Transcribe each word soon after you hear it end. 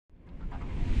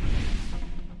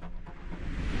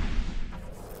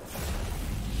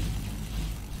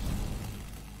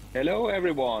Hello,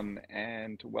 everyone,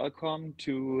 and welcome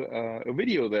to a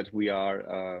video that we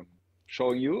are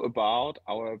showing you about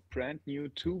our brand new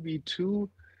 2v2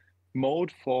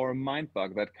 mode for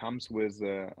Mindbug that comes with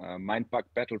Mindbug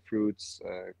Battlefruit's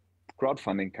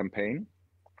crowdfunding campaign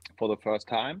for the first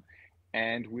time.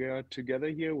 And we are together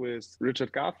here with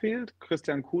Richard Garfield,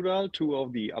 Christian Kudal, two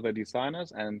of the other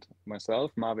designers, and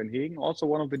myself, Marvin Hegen, also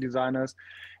one of the designers.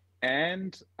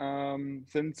 And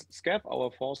since Scav, our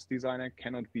fourth designer,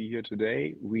 cannot be here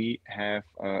today, we have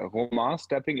Romain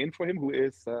stepping in for him, who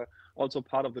is also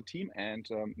part of the team and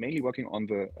mainly working on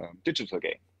the digital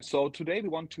game. So today we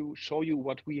want to show you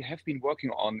what we have been working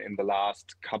on in the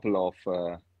last couple of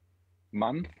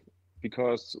months,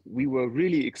 because we were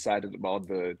really excited about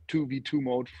the 2v2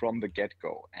 mode from the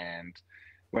get-go. And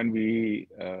when we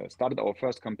started our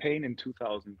first campaign in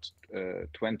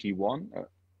 2021,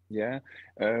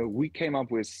 we came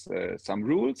up with some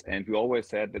rules, and we always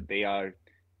said that they are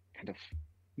kind of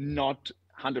not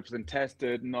 100%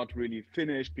 tested, not really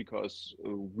finished, because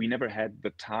we never had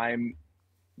the time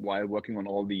while working on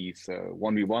all these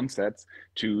 1v1 sets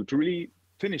to really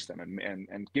finish them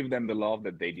and give them the love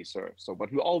that they deserve. So, but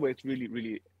we always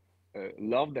really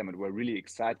love them, and we're really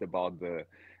excited about the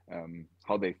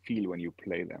how they feel when you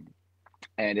play them.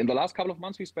 And in the last couple of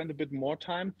months, we spent a bit more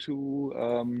time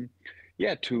to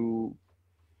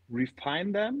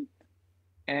refine them.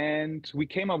 And we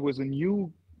came up with a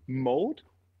new mode.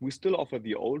 We still offer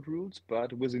the old rules,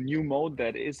 but with a new mode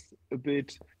that is a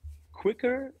bit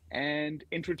quicker and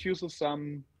introduces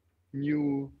some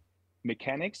new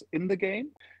mechanics in the game.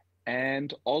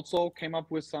 And also came up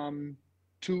with some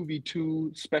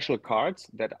 2v2 special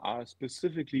cards that are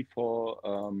specifically for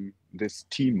this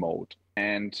team mode.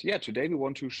 And yeah, today we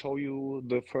want to show you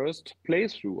the first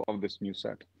playthrough of this new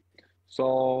set.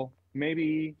 So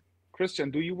maybe, Christian,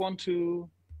 do you want to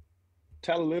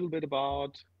tell a little bit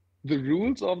about the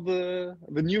rules of the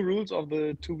new rules of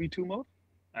the 2v2 mode?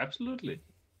 Absolutely.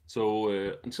 So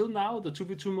until now, the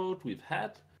 2v2 mode we've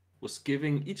had was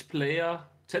giving each player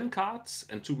 10 cards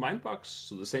and 2 mind bugs,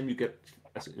 so the same you get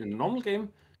as in a normal game,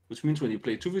 which means when you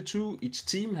play 2v2, each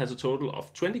team has a total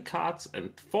of 20 cards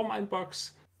and 4 mind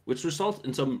bugs, which results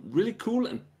in some really cool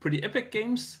and pretty epic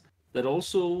games that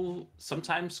also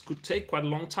sometimes could take quite a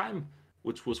long time,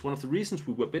 which was one of the reasons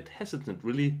we were a bit hesitant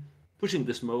really pushing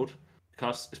this mode,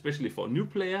 because especially for a new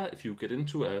player, if you get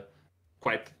into a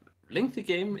quite lengthy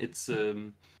game, it's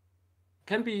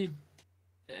can be,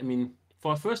 I mean,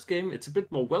 for a first game, it's a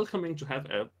bit more welcoming to have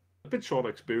a bit shorter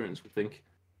experience, we think.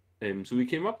 So we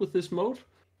came up with this mode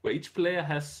where each player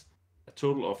has a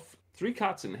total of 3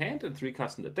 cards in hand and 3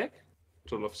 cards in the deck, a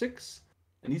total of 6,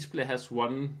 and each player has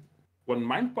one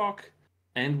mind bug,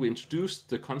 and we introduced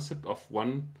the concept of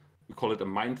one, we call it a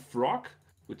mind frog,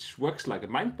 which works like a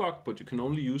mind bug, but you can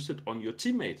only use it on your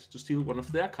teammate to steal one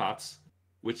of their cards,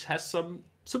 which has some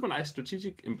super nice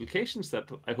strategic implications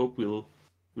that I hope we'll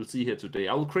see here today.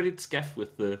 I will credit Scaff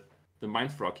with the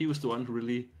mind frog. He was the one who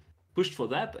really pushed for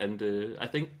that, and I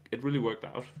think it really worked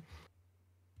out.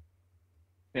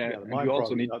 Yeah, the and mind we frog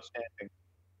also is need outstanding.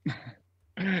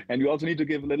 and we also need to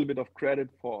give a little bit of credit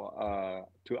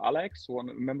to Alex,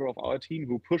 one member of our team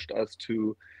who pushed us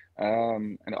to,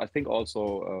 and I think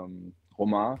also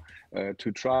Romain,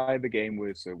 to try the game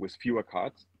with fewer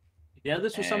cards. Yeah,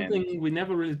 this was And something we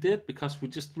never really did because we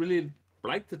just really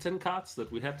liked the 10 cards that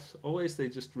we had always. They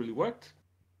just really worked.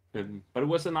 But it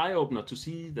was an eye opener to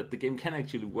see that the game can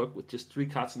actually work with just 3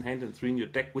 cards in hand and 3 in your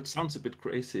deck, which sounds a bit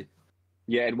crazy.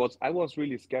 yeah, it was. I was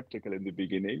really skeptical in the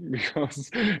beginning because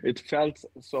it felt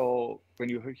so. When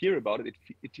you hear about it,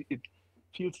 it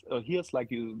feels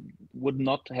like you would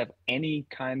not have any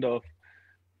kind of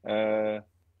uh,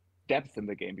 depth in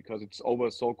the game because it's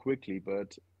over so quickly.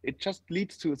 But it just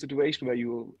leads to a situation where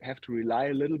you have to rely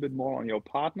a little bit more on your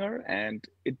partner, and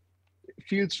it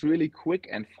feels really quick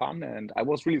and fun. And I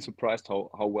was really surprised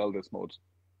how well this mode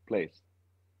plays.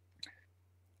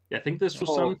 Yeah, I think this was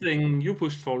So something you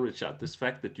pushed for, Richard. This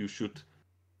fact that you should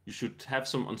have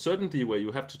some uncertainty where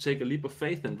you have to take a leap of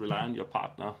faith and rely on your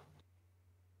partner.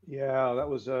 Yeah, that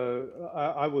was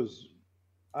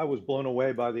I was blown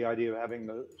away by the idea of having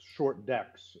the short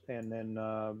decks, and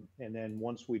then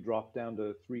once we dropped down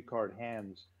to 3 card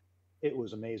hands, it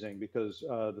was amazing because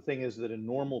the thing is that in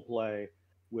normal play,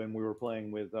 when we were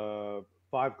playing with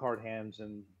 5 card hands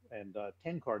and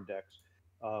 10 card decks,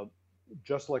 uh,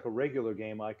 just like a regular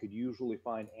game, I could usually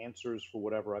find answers for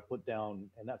whatever I put down,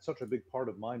 and that's such a big part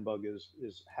of Mindbug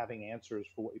is having answers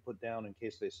for what you put down in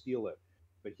case they steal it.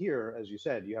 But here, as you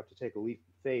said, you have to take a leap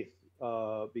of faith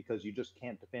because you just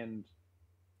can't defend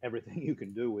everything you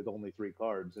can do with only 3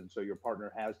 cards, and so your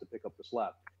partner has to pick up the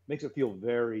slack. Makes it feel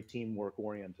very teamwork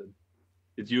oriented.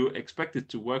 Did you expect it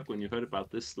to work when you heard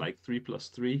about this, like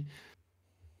 3+3?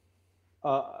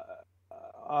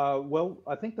 Well,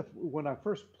 I think when I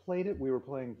first played it, we were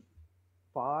playing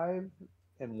 5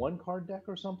 and 1 card deck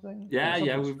or something. Yeah,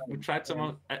 something we tried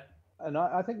some. And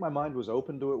I think my mind was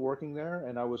open to it working there,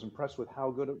 and I was impressed with how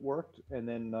good it worked. And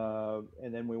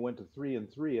then we went to 3 and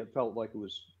 3. It felt like it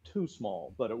was too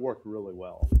small, but it worked really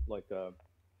well.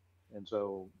 And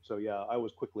so yeah, I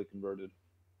was quickly converted.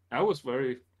 I was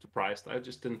very surprised. I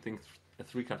just didn't think a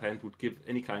 3-card hand would give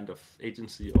any kind of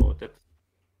agency or depth.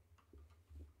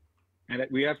 And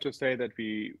we have to say that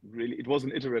it was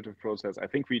an iterative process. I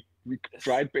think we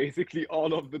tried basically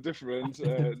all of the different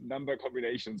number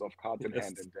combinations of cards in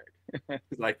hand and deck.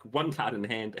 Like 1 card in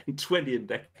hand and 20 in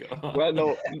deck. Well,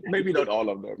 no, maybe not all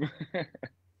of them.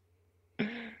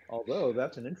 Although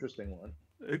that's an interesting one.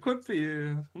 It could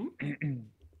be.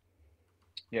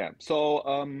 Yeah.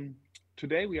 So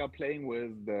today we are playing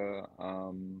with the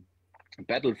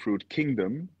Battlefruit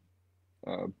Kingdom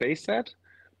base set,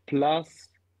 plus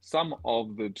some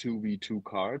of the 2v2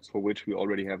 cards for which we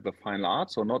already have the final art.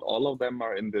 So not all of them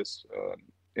are in this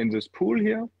pool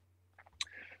here,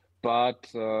 but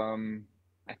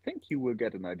I think you will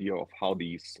get an idea of how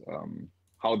these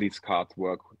cards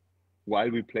work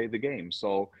while we play the game.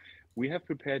 So we have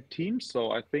prepared teams. So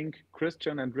I think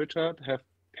Christian and Richard have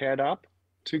paired up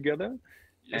together,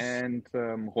 yes. And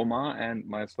Romain and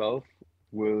myself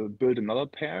will build another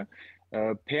pair.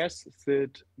 Pairs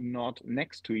sit not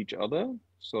next to each other,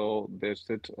 so they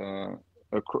sit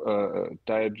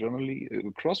diagonally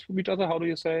across from each other. How do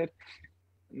you say it?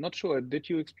 Not sure. Did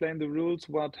you explain the rules?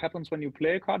 What happens when you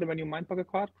play a card and when you mindbug a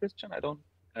card, Christian? I don't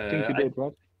think you did,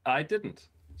 right? I didn't.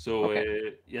 So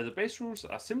okay. Yeah, the base rules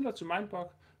are similar to mindbug.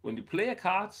 When you play a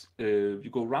card, you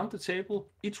go around the table.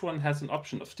 Each one has an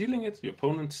option of stealing it. Your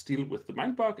opponent steals with the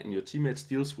mindbug, and your teammate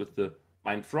steals with the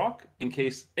Mind Frog. In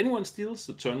case anyone steals,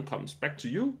 the turn comes back to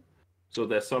you. So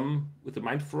there's some with the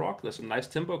Mind Frog. There's some nice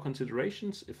tempo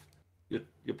considerations. If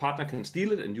your partner can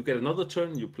steal it and you get another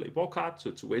turn, you play more cards. So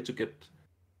it's a way to get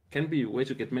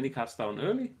many cards down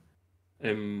early.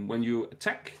 When you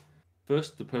attack,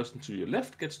 first the person to your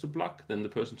left gets to block, then the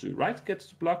person to your right gets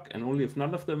to block, and only if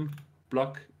none of them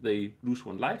block, they lose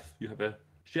 1 life. You have a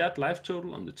shared life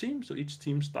total on the team, so each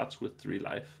team starts with 3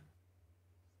 life.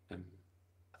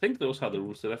 I think those are the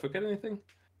rules. Did I forget anything?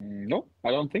 No,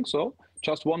 I don't think so.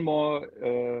 Just one more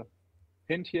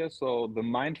hint here. So the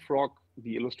Mind Frog,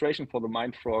 the illustration for the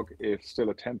Mind Frog is still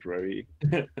a temporary.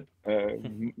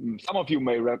 Some of you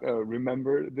may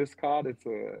remember this card. It's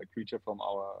a creature from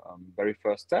our very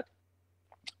first set,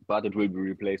 but it will be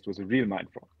replaced with a real Mind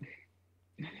Frog.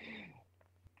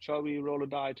 Shall we roll a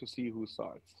die to see who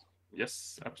starts?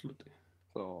 Yes, absolutely.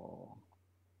 So,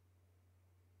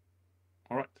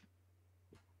 all right.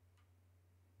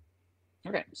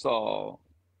 Okay, so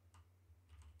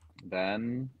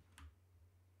then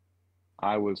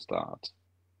I will start.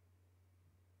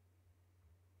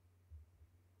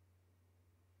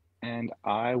 And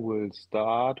I will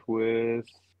start with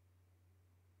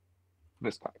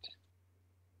this card.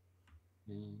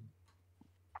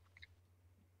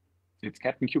 It's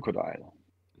Captain Crocodile.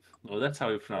 Oh, that's how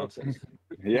you pronounce it.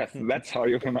 Yes, that's how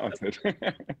you pronounce it.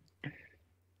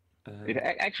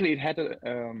 It had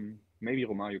a maybe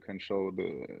Romain, you can show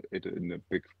it in the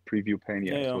big preview pane,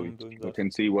 so you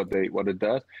can see what it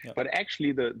does. Yeah. But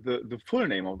actually, the full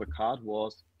name of the card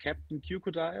was Captain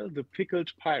Crocodile, the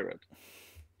Pickled Pirate.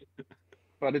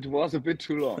 But it was a bit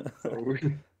too long. So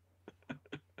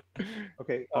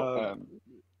okay.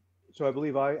 So I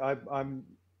believe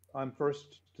I'm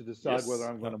first to decide whether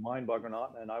I'm going to mindbug or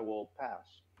not, and I will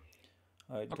pass.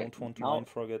 I don't want to mind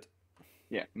forget.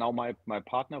 Yeah. Now my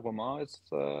partner Romain is.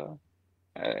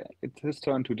 It's his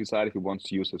turn to decide if he wants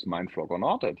to use his Mind Frog or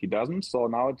not, and he doesn't. So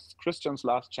now it's Christian's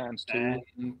last chance to.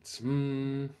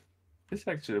 And, it's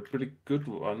actually a pretty good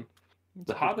one.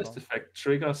 The harvest effect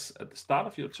triggers at the start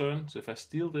of your turn. So if I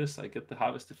steal this, I get the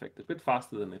harvest effect a bit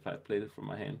faster than if I played it from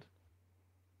my hand.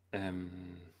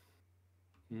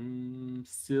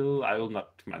 Still, I will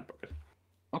not mindbug it.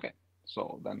 Okay,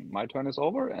 so then my turn is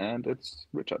over, and it's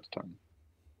Richard's turn.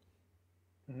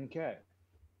 Okay.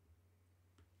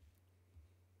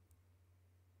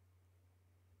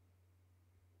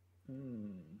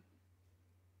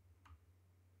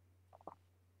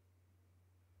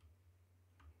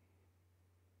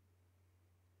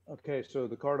 Okay, so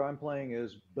the card I'm playing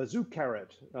is Bazoo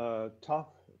Carrot, tough,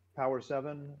 power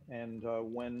 7, and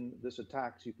when this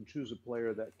attacks, you can choose a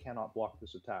player that cannot block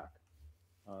this attack.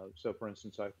 So for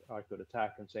instance, I could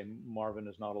attack and say Marvin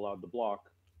is not allowed to block,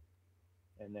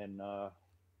 and then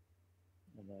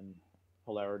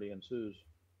hilarity ensues.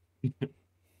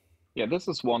 Yeah, this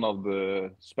is one of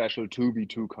the special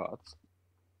 2v2 cards.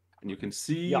 And you can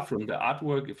see Yeah. from the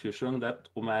artwork, if you're showing that,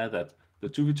 Omar, that the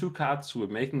 2v2 cards, we're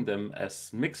making them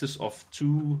as mixes of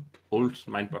two old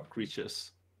Mindbug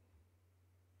creatures.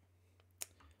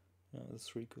 Yeah,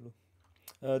 that's really cool.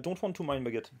 Don't want to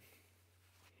Mindbug it.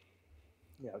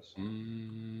 Yes.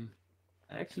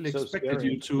 I actually So expected scary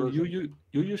you in to. person.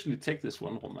 You usually take this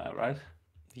one, Omar, right?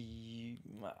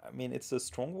 I mean, it's a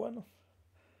strong one,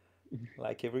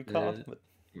 like every card, but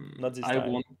not this I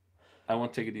time. I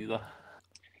won't take it either.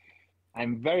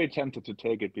 I'm very tempted to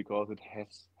take it because it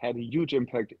has had a huge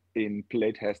impact in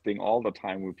playtesting all the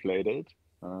time we played it.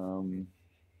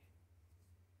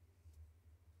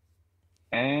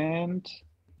 And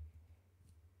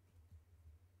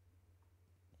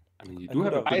I mean, you I do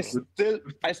could have a have-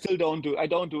 I still don't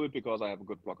do it because I have a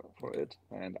good blocker for it,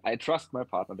 and I trust my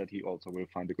partner that he also will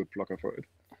find a good blocker for it.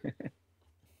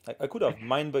 I could have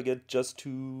Mindbug it just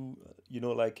to,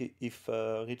 like if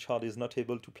Richard is not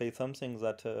able to play something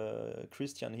that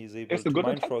Christian is able It's a to good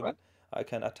Mind attack, Frog, right? I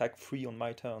can attack free on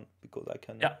my turn because I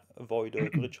can Yeah. avoid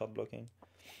Richard blocking.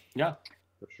 Yeah.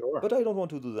 For sure. But I don't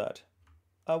want to do that.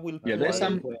 I will Yeah,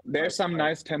 play... there's some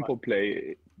nice tempo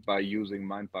play by using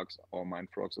mind bugs or mind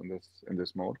frogs in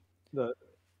this mode. The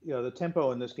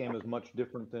tempo in this game is much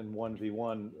different than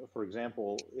 1v1. For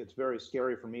example, it's very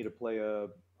scary for me to play a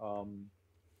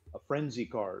frenzy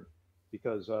card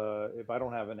because if I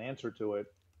don't have an answer to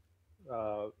it,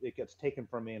 it gets taken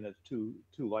from me and it's two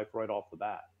life right off the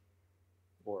bat,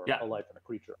 or Yeah. a life and a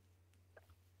creature.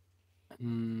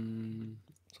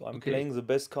 So I'm playing the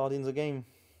best card in the game.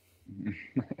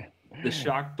 The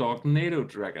Shark Dog NATO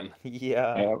Dragon.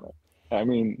 Yeah. I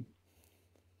mean,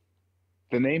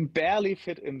 the name barely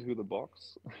fit into the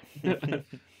box.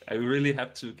 I really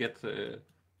had to get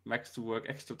Max to work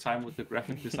extra time with the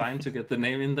graphic design to get the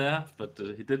name in there, but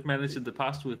he did manage in the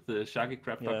past with the Sharky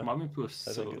Crab Dog Mummy Puss.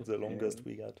 I think it's the longest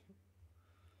we got.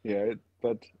 Yeah,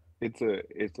 but it's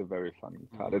a very fun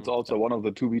card. It's also one of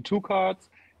the 2v2 cards,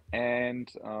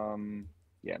 and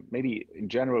yeah, maybe in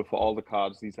general for all the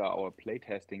cards, these are our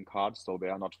playtesting cards, so they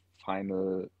are not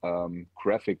final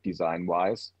graphic design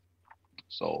wise.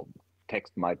 So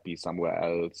text might be somewhere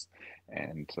else,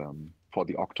 and for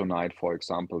the Octonite, for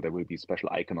example, there will be special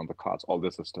icon on the cards. All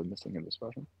this is still missing in this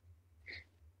version.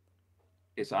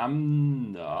 Yes,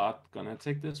 I'm not gonna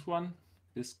take this one.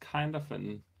 It's kind of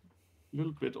a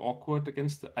little bit awkward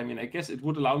against I mean, I guess it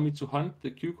would allow me to hunt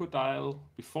the Crocodile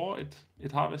before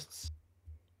it harvests.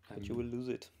 But you will lose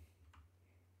it.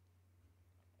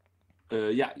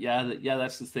 Yeah,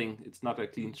 that's the thing. It's not a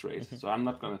clean trade, so I'm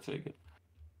not gonna take it.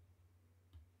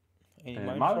 Any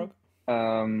Mind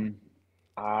Frog?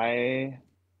 I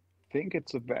think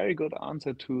it's a very good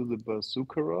answer to the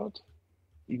Bazooka Rod.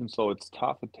 Even though it's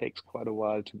tough, it takes quite a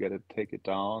while to take it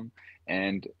down.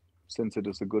 And since it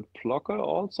is a good blocker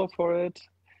also for it,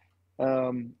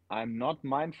 I'm not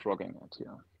mind frogging it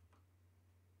here.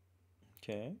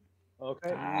 Okay.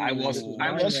 Okay. I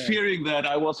was fearing that.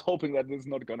 I was hoping that this is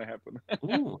not gonna happen.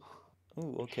 Ooh,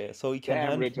 okay. So he can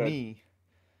hunt Richard. me.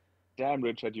 Damn,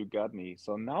 Richard, you got me.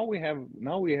 So now we have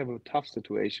a tough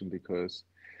situation because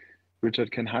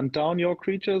Richard can hunt down your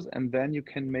creatures and then you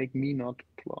can make me not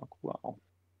block. Wow.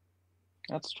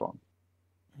 That's strong.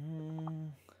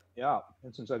 Yeah,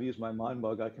 and since I've used my mind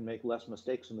bug, I can make less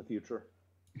mistakes in the future.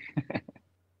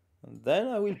 And then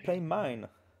I will play mine.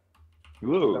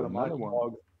 Ooh, Got a mind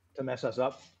bug to mess us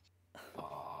up.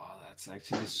 Oh, that's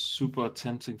actually super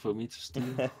tempting for me to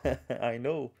steal. I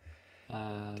know.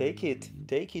 Take it,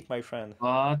 my friend.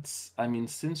 But I mean,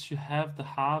 since you have the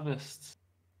harvest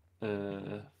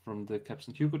from the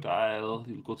Captain Crocodile,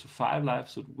 you'll go to 5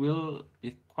 lives, so it will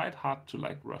be quite hard to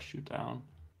like rush you down.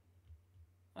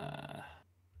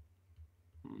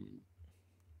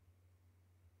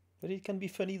 But it can be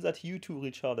funny that you two,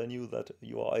 Richard, and you that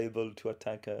you are able to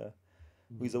attack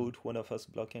without one of us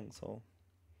blocking. So.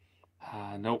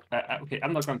 No. Okay,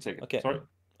 I'm not gonna take it. Okay. Sorry.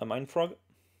 A Mind Frog?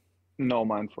 No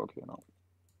Mind Frog here, no.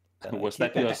 Was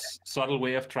that your subtle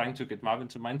way of trying to get Marvin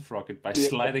to Mind Frog it by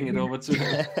sliding it over to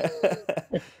him?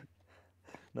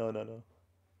 No.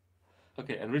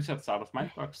 Okay, and Richard's out of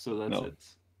Mind Frog, so that's it.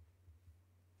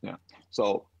 Yeah,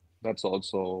 so that's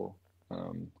also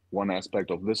one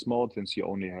aspect of this mode. Since you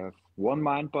only have one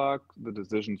Mind Bug, the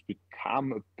decisions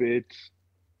become a bit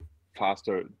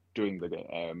faster during the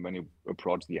game when you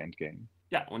approach the end game.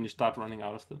 Yeah, when you start running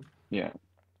out of them. Yeah.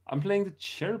 I'm playing the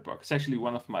Cherry Bug. It's actually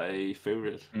one of my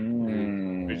favorite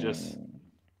creatures.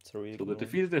 It's a really So good the one.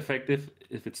 defeated effect, if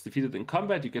it's defeated in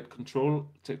combat, you get control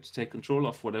to take control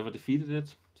of whatever defeated it.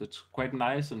 So it's quite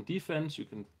nice on defense. You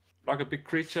can block a big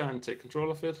creature and take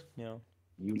control of it. Yeah,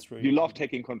 You, it's really you love good.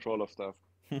 taking control of stuff.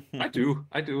 I do.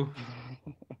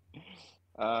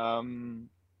 um,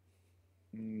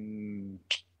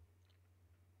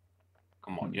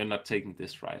 Come on, you're not taking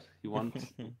this right. You want?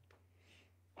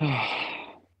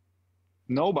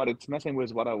 no, but it's messing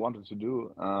with what I wanted to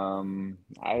do. I'm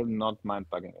not mind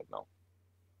bugging it now.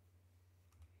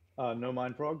 No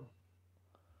Mind Frog?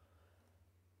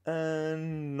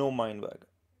 And no Mindbug.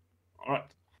 All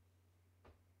right.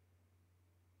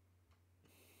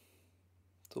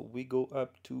 So we go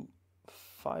up to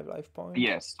 5 life points.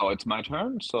 Yes, so it's my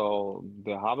turn. So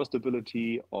the harvest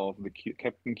ability of the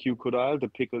Captain Q Kodile, the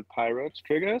pickled pirate,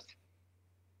 triggers.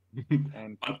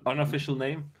 And Unofficial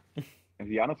name.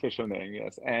 the unofficial name,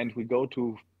 yes. And we go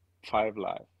to 5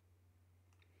 life.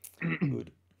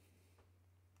 Good.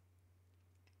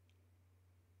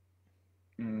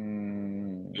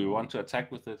 Do you want to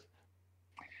attack with it?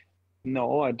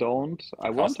 No, I don't.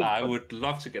 Because I would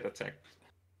love to get attacked.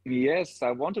 Yes,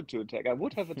 I wanted to attack. I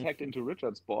would have attacked into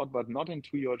Richard's board, but not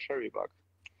into your cherry bug.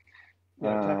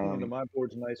 Yeah, attacking into my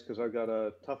board's nice because I've got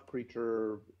a tough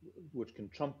creature which can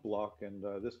chump block, and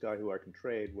this guy who I can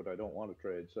trade what I don't want to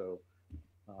trade. So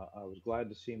I was glad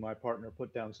to see my partner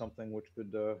put down something which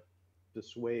could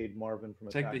dissuade Marvin from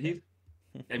Take attacking. the heat.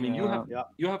 I mean, Yeah.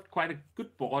 you have quite a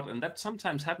good board, and that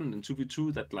sometimes happened in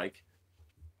 2v2 that, like,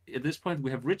 at this point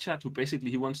we have Richard, who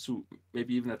basically he wants to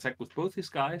maybe even attack with both his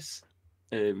guys.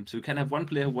 So you can have one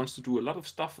player who wants to do a lot of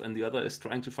stuff, and the other is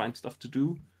trying to find stuff to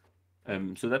do.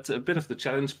 So that's a bit of the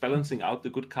challenge, balancing out the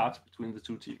good cards between the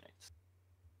two teammates.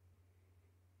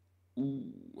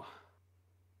 Ooh.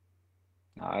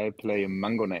 I play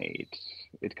Mangonade.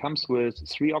 It comes with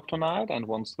 3 Octonite, and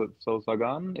once those are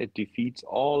gone, it defeats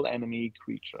all enemy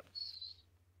creatures.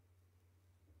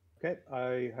 Okay,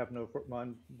 I have no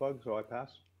mind bug, so I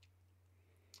pass.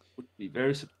 Would be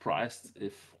very surprised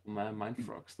if my mind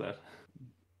frogs that.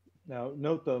 Now,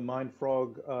 note the Mind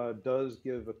Frog does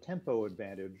give a tempo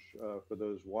advantage for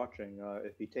those watching.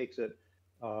 If he takes it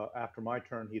after my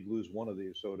turn, he'd lose one of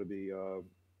these, so it'd be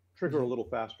trigger a little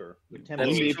faster. The tempo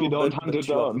Only if you don't hunt it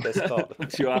you have down. the best card.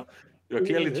 But you're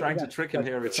clearly trying to trick him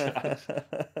here, Richard.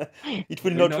 It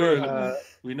will We not know work. your-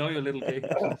 We know your little game.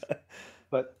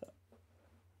 But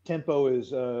tempo is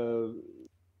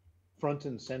front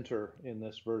and center in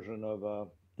this version of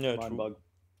Yeah, Mind true. Bug.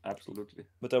 Absolutely.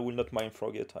 But I will not mind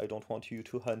frog it. I don't want you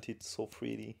to hunt it so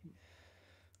freely.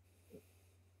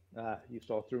 You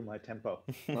saw through my tempo.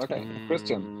 Okay,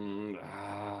 Christian.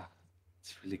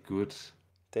 It's really good.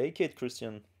 Take it,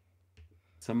 Christian.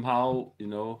 Somehow,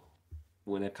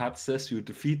 when a card says you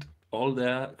defeat all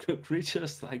their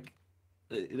creatures, like,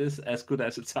 it is as good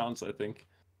as it sounds, I think.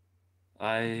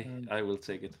 I will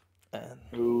take it. And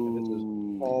This is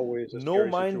always a No scary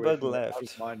Mind Bug situation without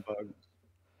left. Mind Bug.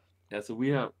 Yeah, so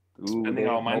we are Ooh, spending they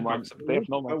our have no mind mind. bugs. They have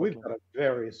no But mind. we've got a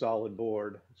very solid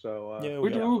board. So yeah, We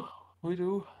are.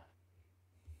 do.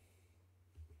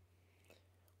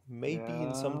 Maybe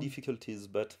in some Yeah. difficulties,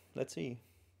 but let's see.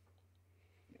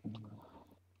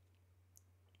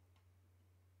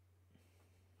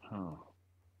 Huh.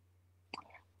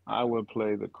 I will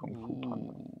play the Kung Fu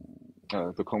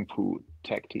Panda. The Kung Fu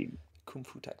tag team. Kung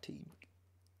Fu Tag Team.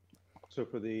 So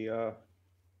for the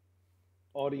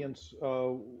audience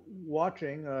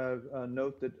watching,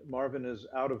 note that Marvin is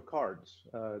out of cards.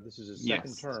 This is his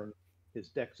second Yes. turn. His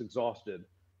deck's exhausted.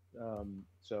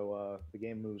 So the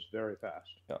game moves very fast.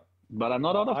 But I'm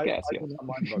not out of I gas do yet. not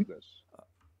mind bug this.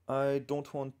 I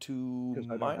don't want to 'Cause I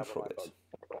don't mind have a frog mind it.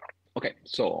 bug. Okay,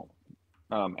 so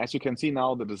as you can see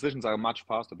now, the decisions are much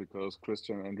faster because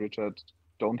Christian and Richard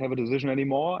don't have a decision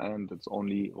anymore, and it's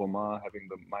only Romain having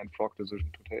the mind frog decision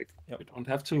to take. We don't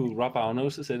have to rub our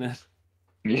noses in it.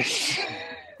 Yes.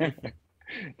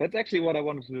 That's actually what I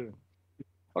wanted to do.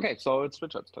 Okay, so it's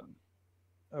Richard's turn.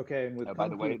 Okay, and with by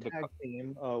the Kung Fu way, the Tag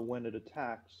Team, when it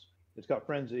attacks, it's got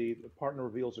Frenzy. The partner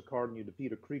reveals a card, and you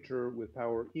defeat a creature with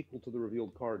power equal to the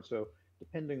revealed card. So,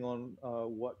 depending on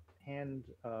what hand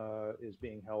is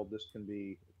being held, this can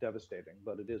be devastating,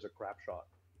 but it is a crap shot.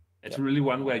 It's really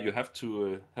one where you have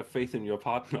to have faith in your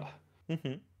partner.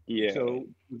 Mm-hmm. Yeah. So,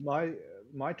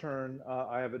 my turn,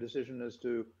 I have a decision as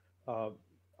to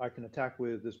I can attack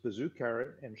with this bazoo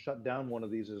carrot and shut down one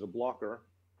of these as a blocker,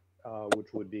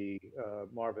 which would be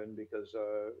Marvin, because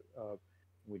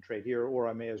we trade here, or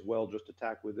I may as well just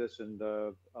attack with this and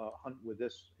hunt with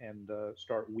this and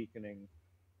start weakening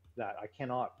that. I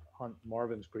cannot hunt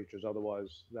Marvin's creatures,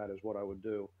 otherwise that is what I would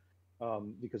do.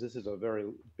 because this is a very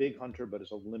big hunter, but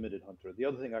it's a limited hunter. The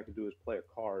other thing I could do is play a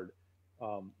card,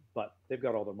 but they've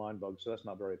got all their mind bugs, so that's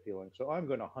not very appealing. So I'm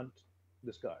going to hunt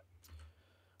this guy.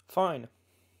 Fine.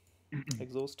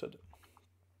 Exhausted.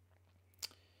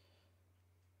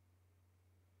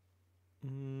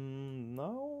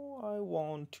 Now I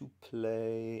want to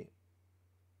play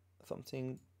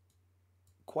something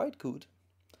quite good.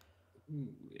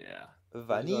 Yeah.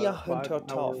 Vanilla Hunter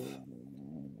 5-hour Tough.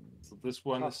 So this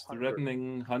one Tough is hunter.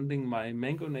 threatening hunting my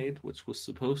mango nade, which was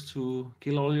supposed to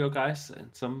kill all your guys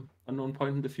at some unknown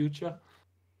point in the future.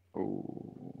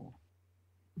 Oh.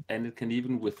 And it can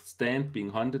even withstand being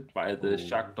hunted by the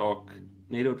shark dog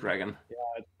NATO dragon.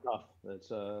 Yeah, it's tough.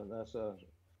 That's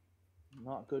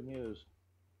not good news.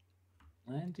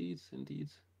 Indeed.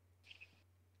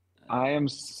 I'm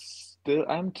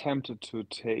tempted to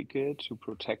take it to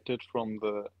protect it from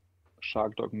the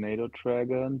Shark Dog NATO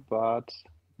Dragon, but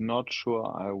not sure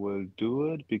I will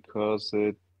do it because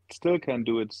it still can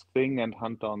do its thing and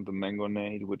hunt down the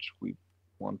Mangonade, which we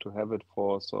want to have it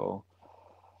for. So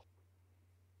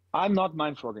I'm not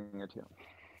mind frogging it here.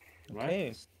 Okay,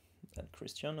 Right? then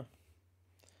Christian.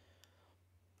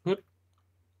 Good.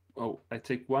 Oh, I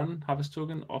take one harvest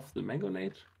token off the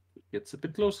Mangonade. It gets a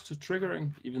bit closer to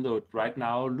triggering, even though it right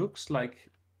now looks like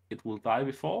it will die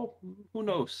before. Who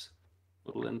knows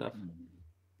what will end up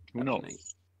Who happening.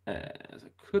 knows? So I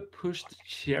could push the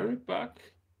cherry bug.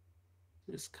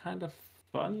 It's kind of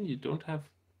fun. You don't have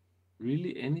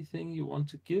really anything you want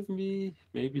to give me.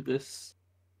 Maybe this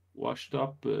washed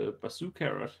up bazoo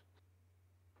carrot.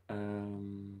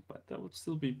 But I would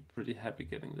still be pretty happy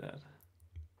getting that.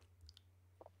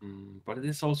 But it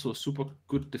is also a super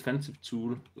good defensive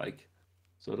tool, like,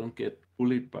 so I don't get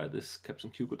bullied by this Captain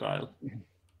Crocodile.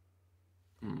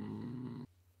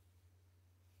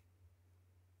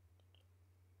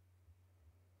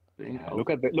 Yeah, look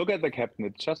at the captain.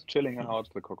 It's just chilling out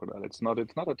the crocodile. It's not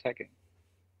attacking.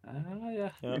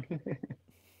 Yeah.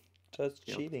 Just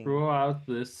Yeah, cheating. throw out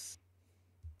this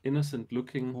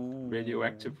innocent-looking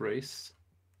radioactive race.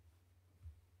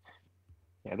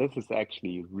 Yeah, this is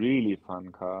actually a really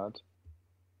fun card.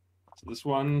 So this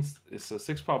one is a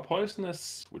 6-power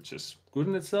poisonous, which is good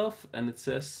in itself, and it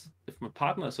says if my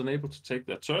partner is unable to take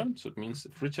their turn, so it means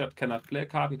if Richard cannot play a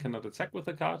card and cannot attack with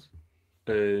a card,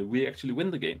 we actually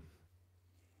win the game.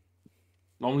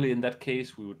 Normally in that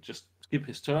case we would just skip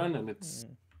his turn, and it's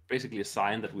basically a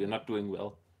sign that we are not doing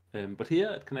well. But here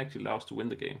it can actually allow us to win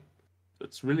the game. So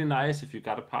it's really nice if you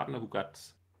got a partner who got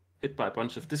hit by a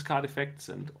bunch of discard effects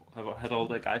and have had all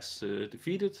their guys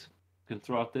defeated. You can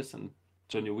throw out this and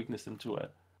turn your weakness into a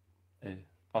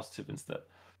positive instead.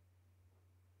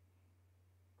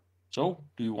 So,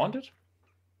 do you want it?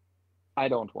 I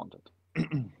don't want it.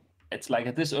 It's like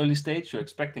at this early stage you're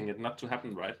expecting it not to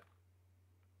happen, right?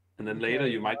 And then later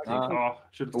you might think, oh,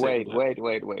 should have taken that.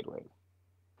 Wait.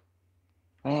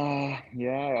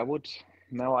 Yeah, I would.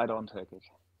 No, I don't take it.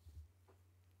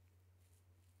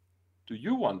 Do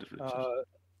you want it, Richard?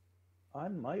 I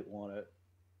might want it.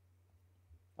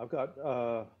 I've got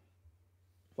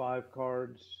 5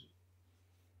 cards.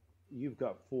 You've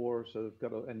got 4, so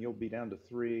and you'll be down to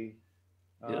 3.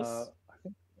 Yes.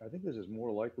 I think this is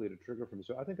more likely to trigger from.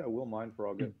 So I think I will mind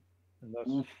frog it. And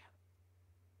thus...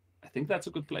 I think that's a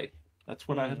good play. That's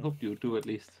what I had hoped you would do at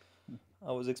least.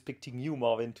 I was expecting you,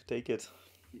 Marvin, to take it.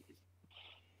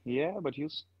 Yeah, but you.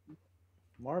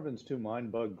 Marvin's too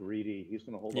mind bug greedy. He's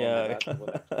going to hold on to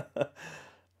that.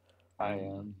 I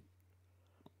am.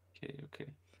 Okay.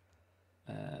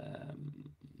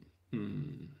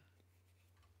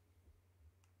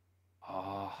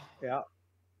 Yeah.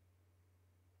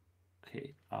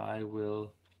 Okay, I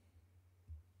will.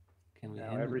 Can we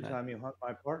now, every time you hunt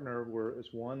my partner,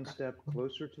 it's one step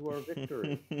closer to our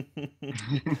victory.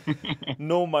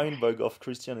 No mind bug of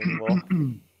Christian anymore.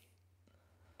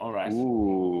 All right.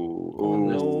 Ooh. Oh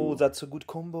no, that's a good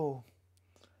combo.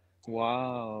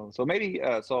 Wow. So maybe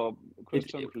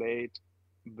Christian played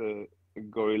the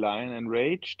Gorilla and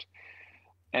Enraged,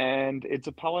 and it's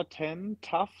a power 10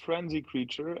 tough frenzy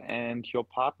creature, and your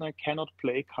partner cannot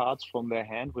play cards from their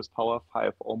hand with power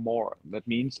 5 or more. That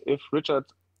means if Richard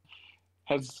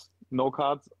has no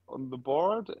cards on the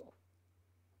board,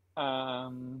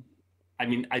 I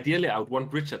mean, ideally, I would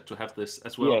want Richard to have this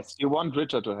as well. Yes, you want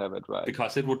Richard to have it, right?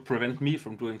 Because it would prevent me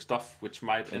from doing stuff which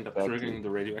might end up triggering the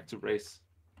radioactive race.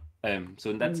 So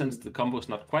in that sense, the combo is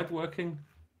not quite working.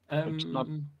 It's not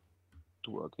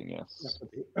working, yes.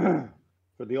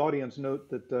 For the audience, note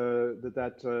that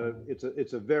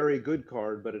it's a very good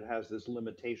card, but it has this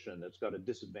limitation. It's got a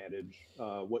disadvantage.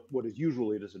 What is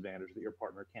usually a disadvantage that your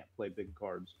partner can't play big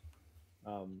cards.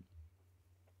 So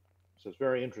it's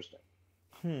very interesting.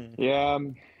 Yeah,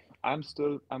 I'm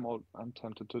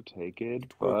tempted to take it,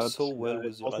 It works but so well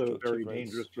It's with the also very radioactive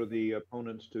dangerous rays. for the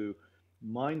opponents to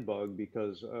Mindbug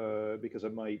because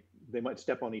they might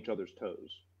step on each other's toes.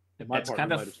 My It's partner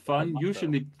kind of might have stepped on fun. my toe.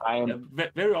 Usually, I yeah, am.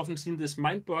 very often seen this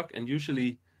mind bug, and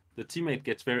usually the teammate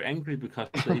gets very angry because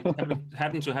they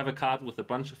happen to have a card with a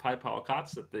bunch of high power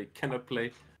cards that they cannot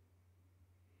play.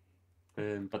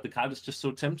 But the card is just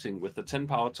so tempting with the 10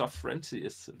 power tough frenzy.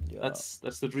 Yeah, That's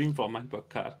the dream for a mind bug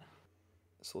card.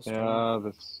 so strong.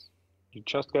 Yeah, you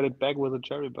just get it back with a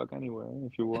cherry bug anyway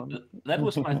if you want. That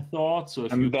was my thought. So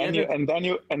if you And then get you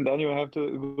it, have to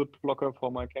a good blocker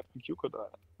for my Captain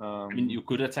Crocodile. I mean, you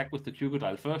could attack with the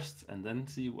crocodile first, and then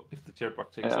see if the cherry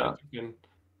bug takes Yeah. that. You can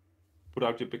put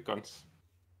out your big guns.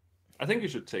 I think you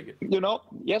should take it.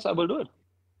 Yes, I will do it.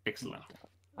 Excellent.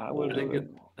 I will do it.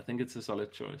 I think it's a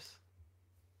solid choice.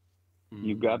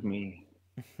 You got me.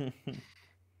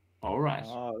 All right.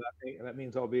 Oh, that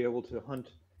means I'll be able to hunt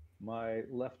my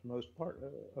leftmost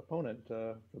opponent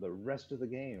for the rest of the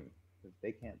game. Because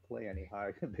they can't play any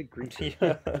big creatures.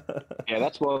 Yeah. Yeah,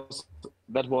 that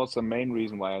was the main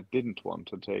reason why I didn't want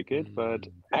to take it, but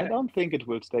I don't think it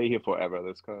will stay here forever,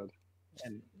 this card.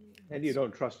 And you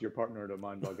don't trust your partner to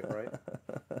Mindbug it, right?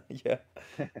 Yeah.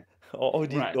 Or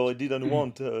Right. didn't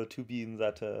want to be in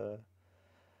that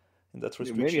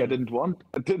restriction. Maybe I didn't want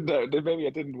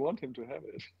him to have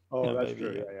it. Oh, Yeah, that's maybe,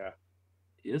 true. yeah. Yeah.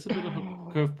 Here's a bit of a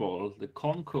curveball, the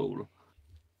corn coal.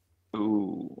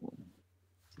 Ooh.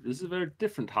 This is a very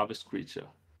different harvest creature.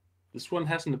 This one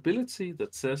has an ability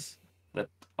that says that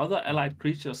other allied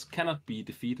creatures cannot be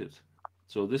defeated.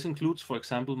 So this includes, for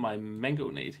example, my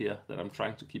Mangonade here that I'm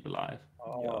trying to keep alive.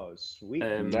 Oh, sweet.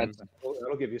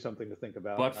 That'll give you something to think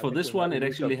about. But I for think this we might one, it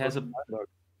use actually that has for a Mindbug.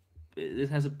 it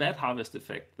has a bad harvest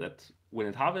effect that when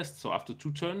it harvests, so after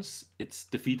 2 turns, it's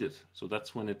defeated. So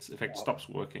that's when its effect stops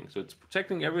working. So it's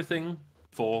protecting everything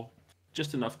for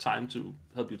just enough time to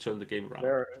help you turn the game around.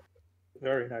 Very,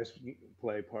 very nice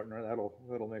play, partner.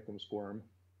 That'll make them squirm.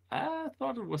 I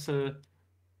thought it was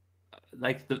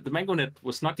like the Mangonade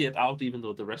was not yet out, even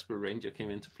though the Raspberry Ranger came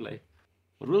into play.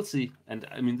 But we'll see. And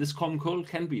I mean, this Common Cold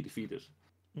can be defeated.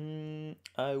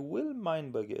 I will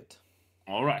Mindbug it.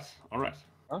 All right.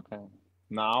 Okay.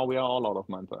 Now we are all out of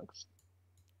mind bugs.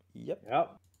 Yep.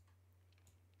 Yep.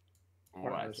 All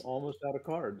right. Partner's almost out of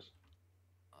cards,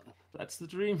 That's the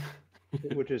dream.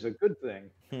 which is a good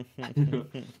thing.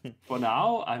 For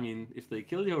now, I mean, if they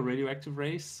kill your radioactive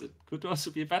race, it could also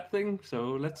be a bad thing.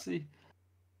 So let's see.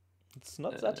 It's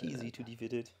not that easy to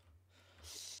defeat it.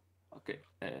 Okay.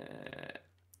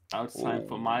 Now it's time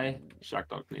for my Shark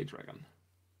Dog Nade Dragon.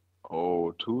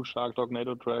 Oh, 2 Shark Dog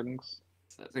NATO Dragons.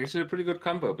 That's actually a pretty good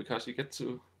combo because you get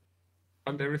to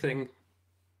hunt everything.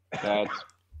 That's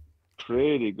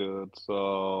pretty good.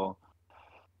 So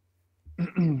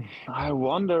I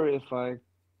wonder if I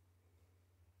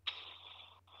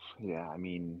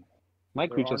mean, my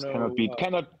There creatures are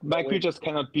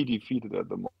cannot be defeated at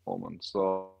the moment.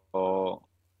 So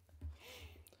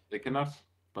They cannot,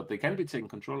 but they can be taken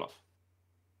control of.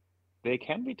 they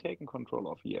can be taken control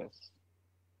of, yes.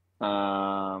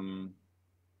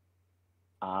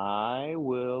 I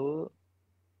will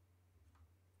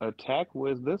attack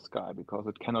with this guy because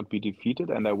it cannot be defeated,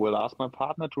 and I will ask my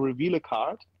partner to reveal a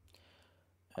card,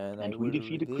 And we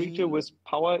defeat a creature with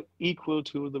power equal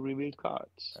to the revealed card.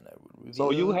 And I will reveal.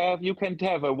 So you can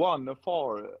have a 1, a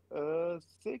 4, a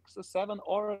 6, a 7,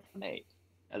 or an 8.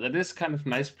 And that is kind of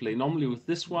nice play. Normally with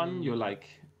this one, you're like,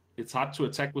 it's hard to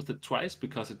attack with it twice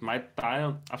because it might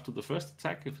die after the first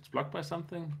attack if it's blocked by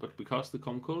something. But because the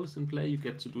Common Cold is in play, you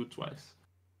get to do it twice.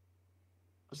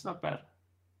 It's not bad.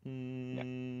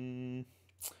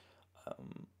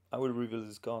 I will reveal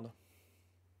this card.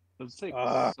 A 6.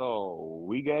 So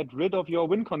we get rid of your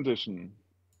win condition.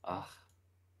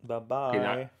 Bye bye. Okay,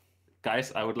 now,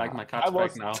 guys, I would like my cards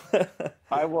back now.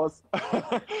 I was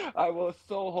I was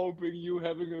so hoping you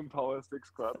having a power 6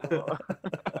 card.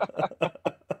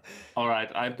 All right,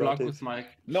 I block it. with my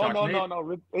No.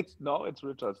 It's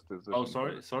Richard's decision. Oh,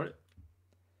 sorry.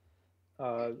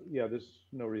 Yeah, there's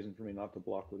no reason for me not to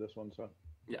block with this one. So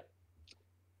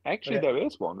Actually, Okay. there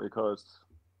is one because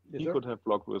Is he there? could have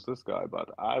blocked with this guy, but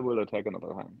I will attack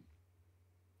another time.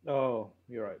 Oh,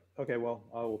 you're right. Okay, well,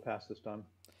 I will pass this time.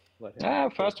 Let him.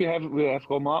 First we have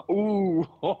Roma. Ooh,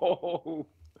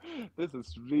 this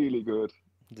is really good.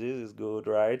 This is good,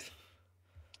 right?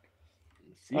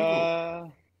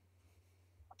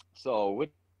 So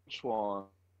which one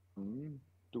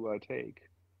do I take?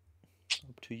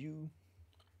 Up to you.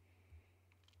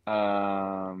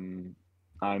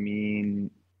 I mean,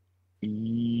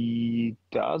 he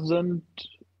doesn't.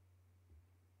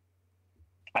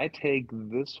 I take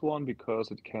this one because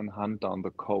it can hunt down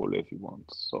the coal if he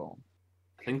wants. So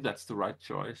I think that's the right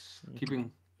choice.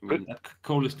 Keeping, I Good. mean, that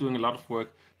coal is doing a lot of work.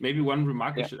 Maybe one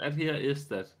remark we Yeah. should add here is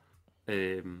that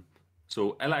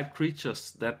so allied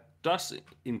creatures, that does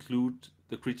include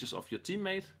the creatures of your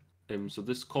teammate. So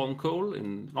this calm coal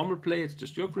in normal play, it's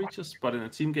just your creatures, but in a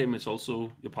team game, it's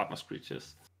also your partner's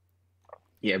creatures.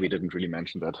 Yeah, we didn't really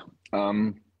mention that.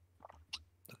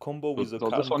 The combo with the so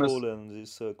this calm one is- coal and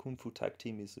this Kung Fu tag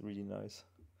team is really nice.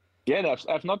 Yeah,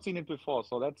 I've not seen it before,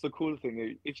 so that's the cool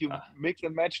thing. If you mix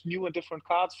and match new and different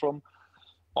cards from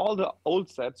all the old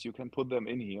sets, you can put them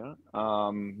in here.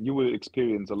 You will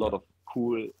experience a lot of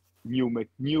cool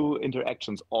new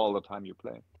interactions all the time you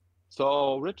play.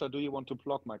 So, Richard, do you want to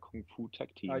block my Kung Fu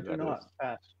tag team? I do not.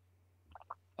 Pass.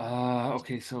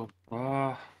 Okay, so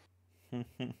I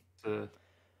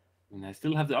mean, I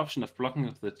still have the option of blocking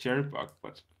with the cherry bug,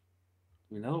 but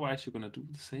I mean, otherwise you're gonna do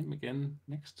the same again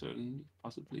next turn,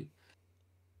 possibly.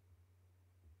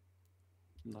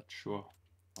 I'm not sure.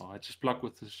 Oh, I just block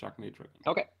with the Sharknado Dragon.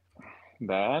 Okay,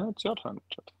 then it's your turn,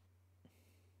 Richard.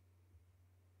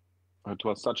 It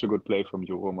was such a good play from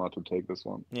you, Omar, to take this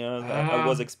one. Yeah, I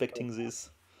was expecting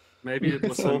this. Maybe it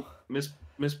was So- a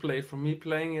misplay from me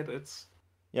playing it. It's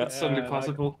Yeah, certainly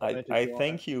possible. I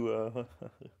thank you,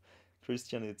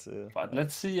 Christian. It's But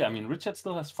let's see. I mean, Richard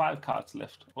still has 5 cards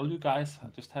left. All you guys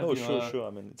just have oh your sure. I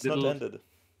mean, it's not little- ended.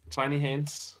 tiny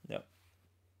hands. Yeah.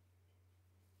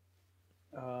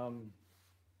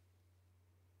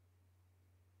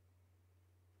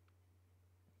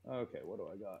 Okay, what do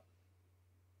I got?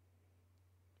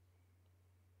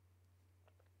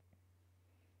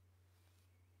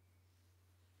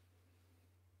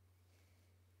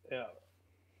 Yeah.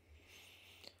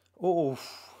 Oh,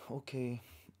 okay.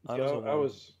 So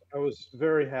I was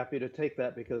very happy to take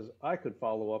that because I could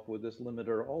follow up with this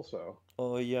limiter also.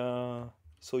 Oh yeah.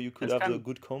 So you could It's have kind the of-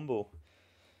 good combo.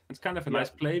 It's kind of a Yeah. nice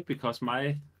play because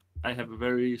I have a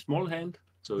very small hand,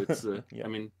 so it's Yeah. I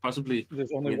mean possibly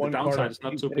There's only I mean, the one card downside I is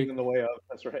not keep so getting big. in the way of.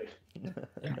 That's right.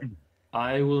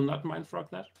 I will not mind frog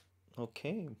that.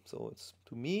 Okay, so it's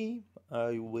to me.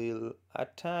 I will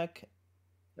attack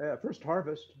Yeah, first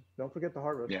harvest. Don't forget the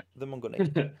harvest. Yeah. the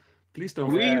Mongonate. Please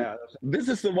don't. We- Yeah, This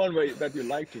is the one that you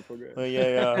like to forget.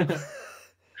 Yeah.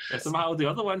 Yeah, somehow the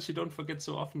other ones you don't forget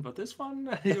so often, but this one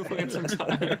you forget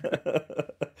sometimes.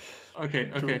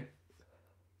 Okay.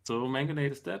 So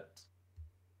Mangonade is dead.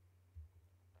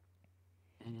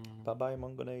 Bye bye,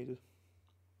 Mongonade.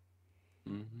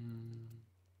 Mhm.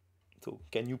 So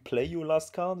can you play your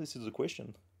last card? This is the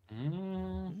question.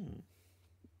 Mm.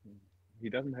 He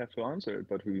doesn't have to answer it,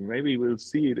 but maybe we'll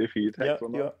see it if he attacks or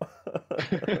not.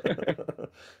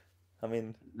 I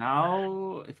mean,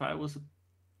 Now, if I was a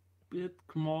bit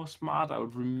more smart, I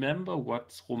would remember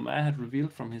what Romain had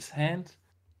revealed from his hand.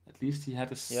 At least he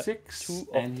had a 6, 2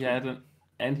 of and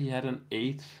he had an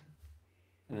 8.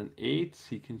 And an 8,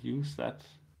 he can use that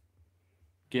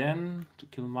again to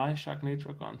kill my Sharknado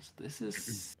Dragons. This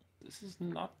is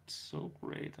not so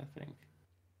great, I think.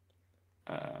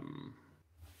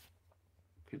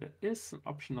 Okay, there is an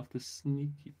option of the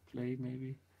sneaky play,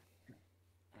 maybe.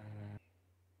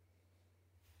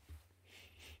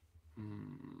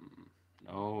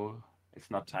 No, it's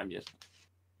not time yet.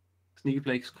 Sneaky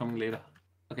play is coming later.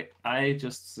 Okay, I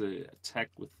just attack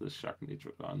with the Sharknado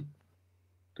Dragon.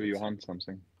 Do you hunt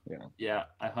something? Yeah. Yeah,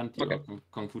 I hunt your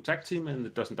Kung Fu tag team, and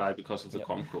it doesn't die because of the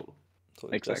Calm Coal. so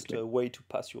it's just a way to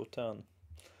pass your turn.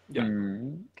 Yeah.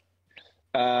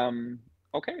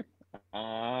 Okay.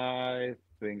 I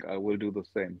think I will do the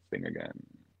same thing again.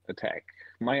 Attack.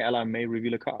 My ally may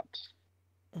reveal a card.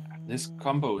 This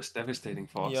combo is devastating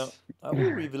for us. Yeah, I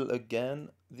will reveal again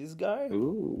this guy.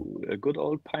 Ooh, a good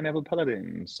old Pineapple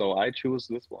Paladin. So I choose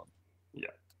this one. Yeah.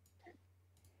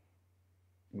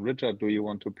 Richard, do you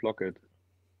want to block it?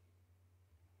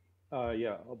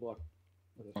 Yeah, I'll block.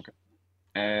 This. Okay.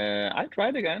 I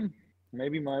tried again.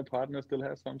 Maybe my partner still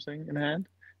has something in hand.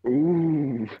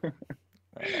 Ooh.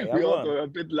 We also a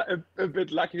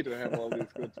bit lucky to have all these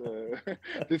good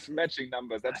these matching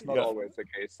numbers. That's not always the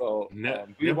case. So do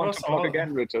you want to block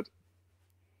again, Richard?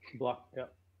 Block, yeah.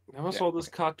 Never saw this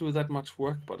card do that much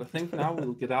work, but I think now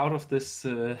we'll get out of this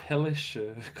hellish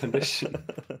condition.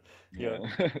 Yeah.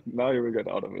 Now you will get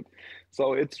out of it.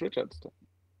 So it's Richard's turn.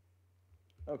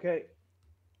 Okay.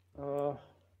 Ooh.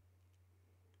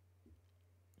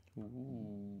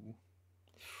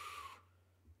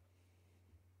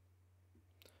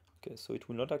 Okay, so it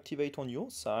will not activate on your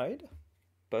side,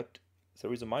 but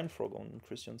there is a Mind Frog on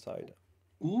Christian's side.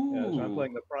 Ooh. Yeah, so I'm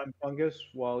playing the Prime Fungus.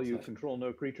 While you control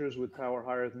no creatures with power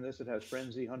higher than this, it has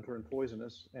Frenzy, Hunter, and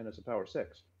Poisonous, and it's a power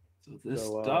 6. So this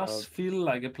So, does feel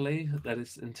like a play that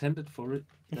is intended for it.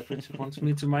 That Richard wants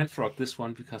me to mindfrog this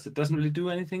one because it doesn't really do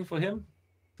anything for him.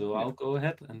 So I'll go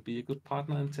ahead and be a good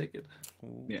partner and take it.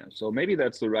 Yeah, so maybe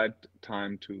that's the right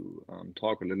time to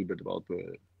talk a little bit about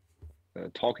the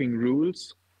talking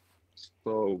rules.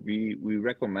 So we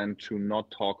recommend to not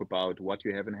talk about what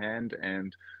you have in hand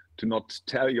and to not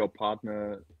tell your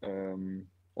partner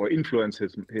or influence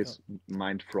his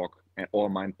mind frog or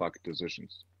mind bug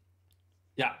decisions.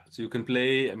 Yeah, so you can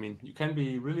play. I mean, you can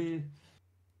be really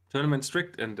tournament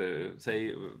strict and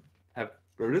say have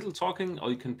very little talking, or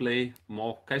you can play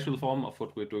more casual form of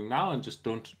what we're doing now and just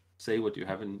don't say what you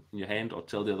have in your hand or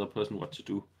tell the other person what to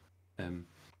do.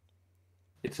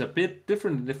 It's a bit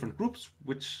different in different groups,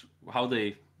 what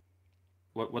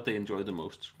they enjoy the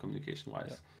most communication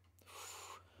wise.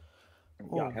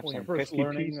 Yeah, when you're first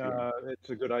learning, it's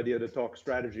a good idea to talk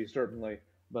strategy, certainly.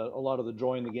 But a lot of the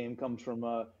joy in the game comes from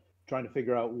trying to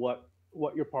figure out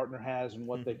what your partner has and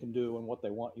what they can do and what they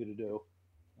want you to do.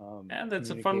 And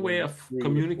that's a fun way of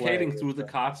communicating through the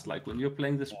cards. Like when you're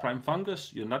playing this Prime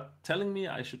Fungus, you're not telling me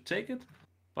I should take it,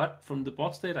 but from the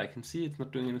board state, I can see it's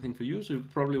not doing anything for you, so you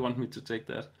probably want me to take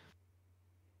that.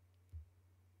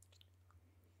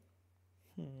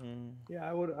 Yeah,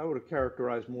 I would have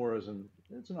characterized more as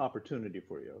it's an opportunity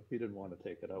for you. If you didn't want to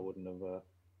take it, I wouldn't have.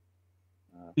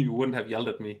 You wouldn't have yelled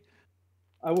at me.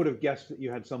 I would have guessed that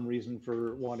you had some reason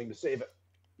for wanting to save it.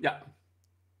 Yeah.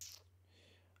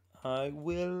 I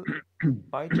will.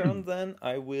 My turn then.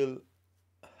 I will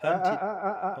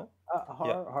hunt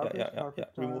it.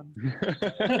 Remove.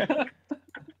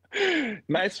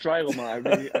 Nice try, Roman.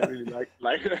 I really like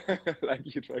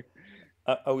you try.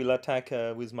 I will attack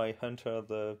with my hunter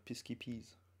the Pisky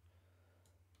Peas.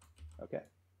 Okay.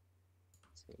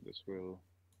 So this will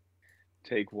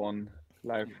take one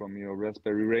life from your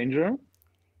Raspberry Ranger.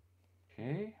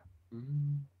 Okay.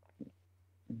 And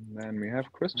then we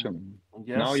have Christian.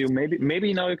 Yes. Now you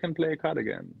maybe now you can play a card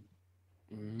again.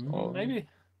 Maybe.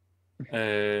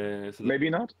 So maybe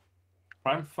not.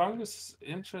 Prime Fungus,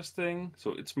 interesting.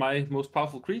 So it's my most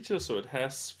powerful creature, so it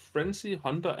has Frenzy,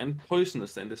 Hunter, and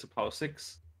Poisonous, and it's a power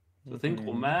 6. So I think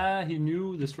Romain, he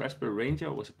knew this Raspberry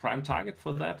Ranger was a prime target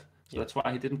for that, so that's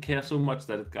why he didn't care so much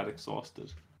that it got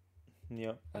exhausted.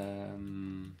 Yeah.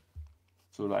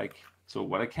 So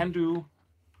what I can do,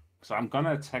 so I'm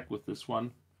gonna attack with this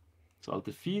one. So I'll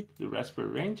defeat the Raspberry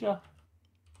Ranger,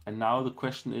 and now the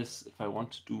question is if I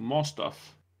want to do more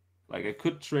stuff. Like I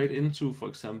could trade into, for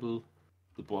example,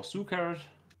 the Borzoo carrot.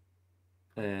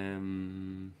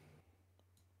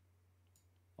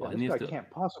 This guy can't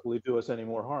possibly do us any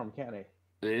more harm, can he?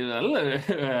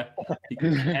 He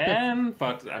can,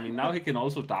 but I mean now he can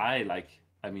also die. Like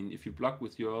I mean, if you block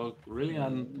with your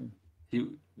Brilliant, he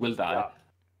will die.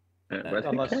 But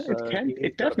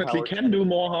it definitely can do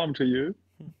more harm to you.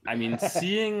 I mean,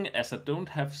 seeing as I don't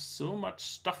have so much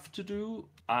stuff to do,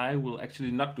 I will actually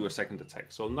not do a second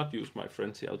attack. So I'll not use my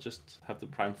Frenzy. I'll just have the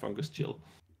Prime Fungus chill.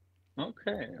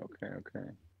 Okay.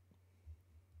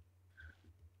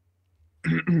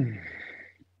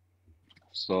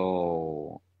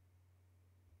 So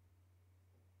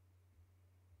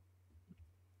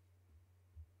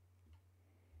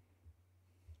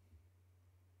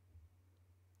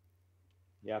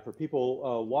yeah, for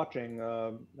people watching,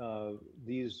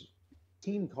 these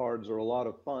team cards are a lot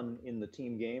of fun in the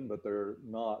team game, but they're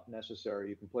not necessary.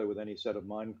 You can play with any set of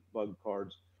Mindbug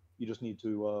cards. You just need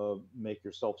to make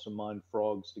yourself some Mind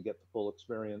Frogs to get the full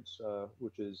experience,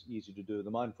 which is easy to do.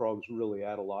 The Mind Frogs really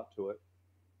add a lot to it.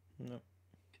 Yeah.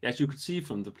 As you could see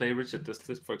from the play, Richard, this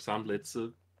for example, it's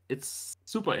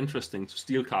super interesting to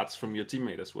steal cards from your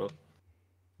teammate as well.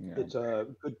 Yeah. It's a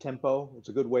good tempo. It's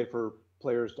a good way for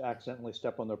players to accidentally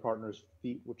step on their partner's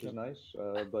feet, which is nice.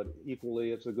 But equally,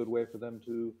 it's a good way for them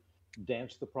to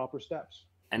dance the proper steps.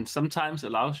 And sometimes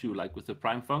allows you, like with the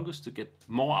Prime Fungus, to get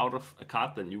more out of a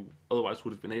card than you otherwise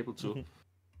would have been able to.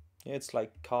 Yeah, it's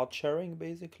like card sharing,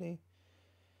 basically.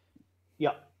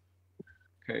 Yeah.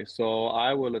 Okay, so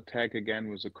I will attack again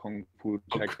with a Kung Fu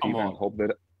Tech Team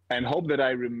and hope that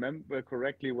I remember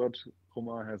correctly what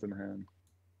Romain has in hand.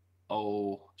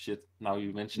 Oh shit! Now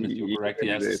you mentioned it, you're correct. He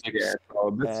has a 6. Yeah,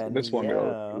 so this one will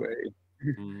away.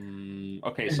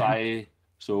 Okay,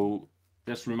 so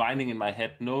just reminding in my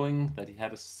head, knowing that he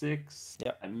had a 6,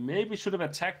 I maybe should have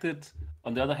attacked it.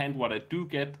 On the other hand, what I do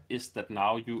get is that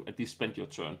now you at least spent your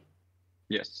turn.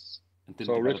 Yes.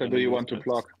 So Richard, do you want to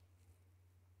block?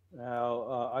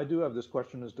 Now, I do have this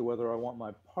question as to whether I want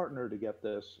my partner to get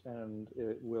this, and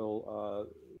it will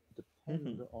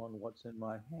depend on what's in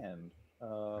my hand.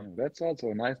 That's also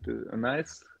a nice and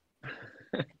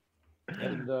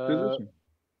position.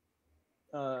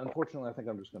 Unfortunately, I think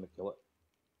I'm just going to kill it.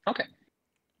 Okay.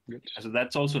 Good. So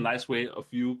that's also a nice way of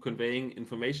you conveying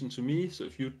information to me. So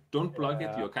if you don't block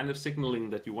it, you're kind of signaling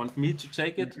that you want me to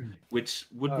take it, which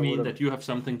would mean that you have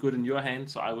something good in your hand.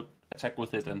 So I would attack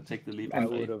with it and take the lead. I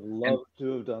would have loved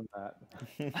to have done that.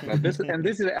 But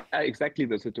this is exactly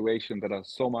the situation that are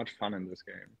so much fun in this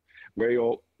game, where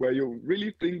you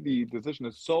really think the decision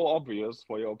is so obvious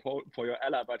for your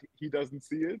ally, but he doesn't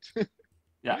see it.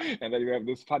 Yeah. And then you have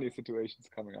these funny situations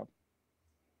coming up.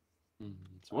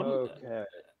 So what, Okay.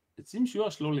 it seems you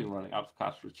are slowly running out of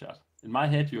cards, Richard. In my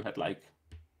head, you had like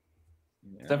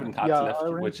 7 cards left,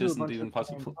 which isn't even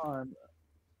possible.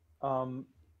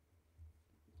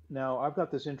 Now I've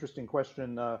got this interesting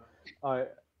question.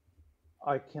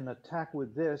 I can attack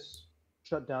with this,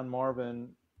 shut down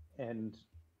Marvin, and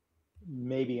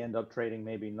maybe end up trading,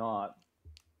 maybe not,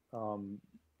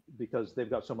 because they've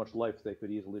got so much life they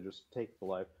could easily just take the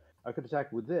life. I could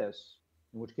attack with this,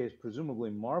 in which case presumably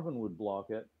Marvin would block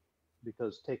it,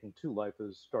 because taking 2 life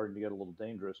is starting to get a little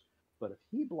dangerous. But if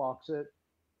he blocks it,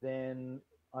 then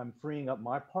I'm freeing up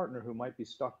my partner, who might be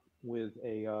stuck with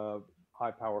a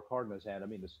high power card in his hand. I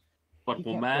mean, this. But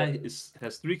Bomair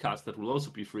has 3 cards that will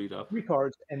also be freed up. 3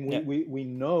 cards, and we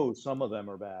know some of them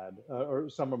are bad, or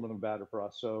some of them are bad for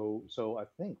us. So I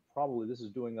think probably this is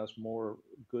doing us more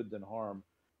good than harm.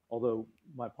 Although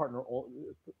my partner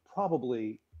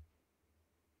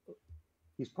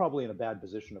he's probably in a bad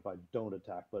position if I don't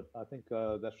attack. But I think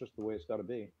that's just the way it's got to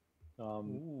be.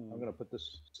 I'm going to put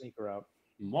this sneaker out.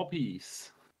 More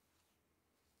peace.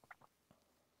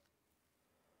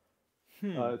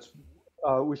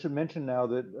 We should mention now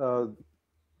that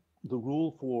the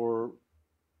rule for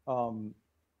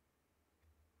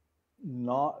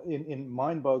not in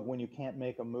Mindbug, when you can't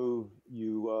make a move,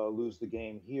 you lose the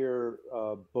game. Here,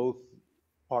 both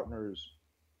partners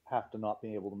have to not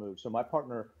be able to move. So my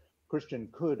partner Christian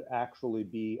could actually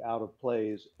be out of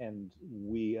plays, and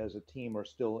we as a team are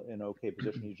still in okay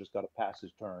position. He's just got to pass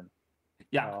his turn.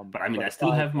 Yeah, but I mean, I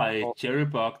still have my cherry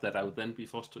bug that I would then be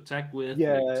forced to attack with.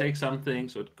 Yeah, take something,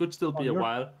 so it could still be a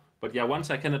while. But yeah,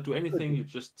 once I cannot do anything, you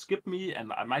just skip me,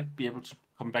 and I might be able to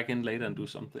come back in later and do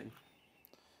something.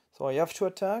 So I have to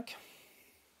attack.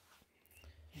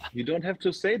 You don't have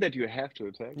to say that you have to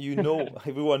attack. You know,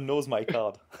 everyone knows my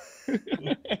card.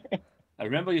 I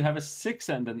remember you have a 6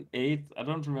 and an 8. I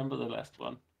don't remember the last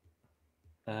one.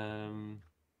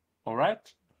 All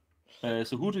right.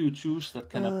 So who do you choose that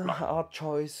cannot block? Hard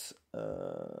choice.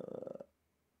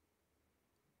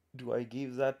 Do I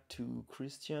give that to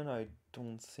Christian? I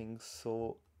don't think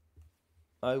so.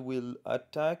 I will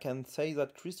attack and say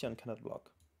that Christian cannot block.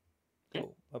 Okay.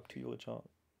 So up to you, Richard.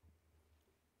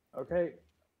 Okay,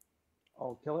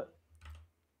 I'll kill it.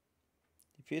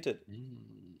 Defeated.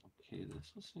 Okay,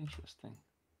 this was interesting.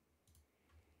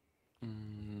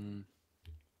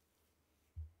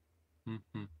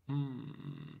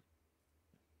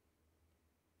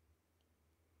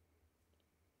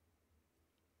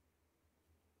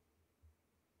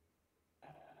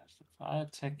 So if I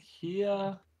attack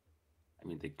here, I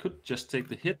mean, they could just take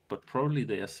the hit, but probably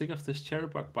they are sick of this cherry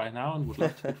bug by now and would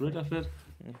like to get rid of it.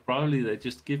 Probably they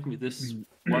just give me this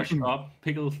washed up,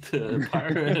 pickled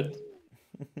pirate.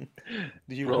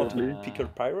 Do you want to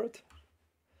pickled pirate?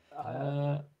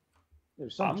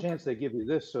 There's some chance they give you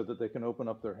this so that they can open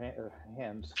up their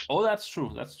hands. Oh, that's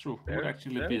true. That's true. It would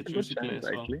actually be a juicy play as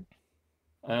well.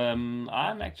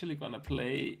 I'm actually gonna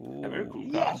play a very cool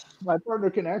card. Yes, my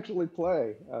partner can actually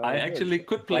play. I actually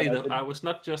could play that. I was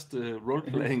not just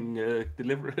role-playing,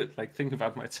 deliberate, like thinking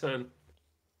about my turn.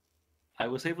 I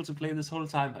was able to play this whole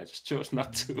time. I just chose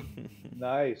not to.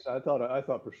 Nice. I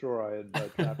thought for sure I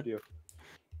had trapped you.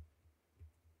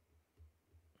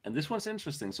 And this one's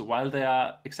interesting. So while there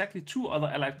are exactly 2 other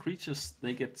allied creatures,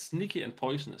 they get sneaky and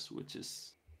poisonous, which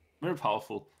is very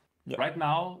powerful. Yep. Right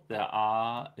now, there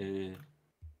are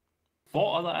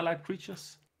 4 other allied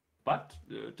creatures, but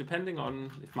depending on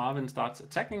if Marvin starts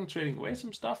attacking, trading away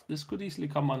some stuff, this could easily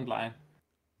come online.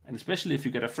 And especially if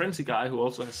you get a frenzy guy who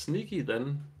also has sneaky,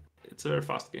 then it's a very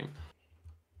fast game.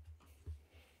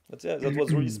 But yeah, that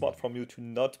was really smart from you to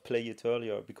not play it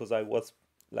earlier, because I was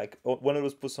like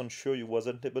 100% sure you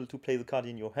wasn't able to play the card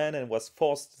in your hand and was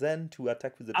forced then to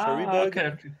attack with the cherry bug.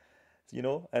 Okay. You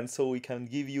know, and so we can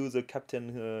give you the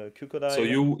Captain Crocodile. So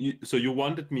you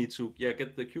wanted me to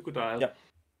get the Crocodile. Yeah,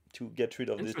 to get rid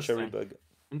of this cherry bug.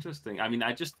 Interesting. I mean,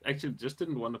 I just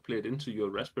didn't want to play it into your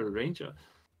Raspberry Ranger.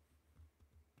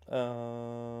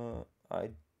 I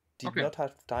did not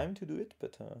have time to do it,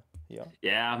 but yeah.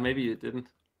 Yeah, maybe you didn't.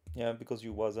 Yeah, because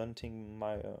you was hunting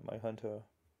my hunter.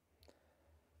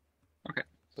 Okay.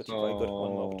 But if I got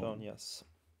one more turn, yes.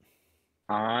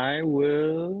 I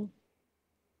will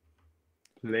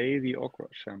play the Okra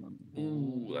Shaman.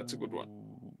 Ooh, that's a good one.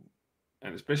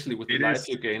 And especially with the It life is-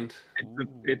 you gained.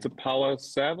 It's a power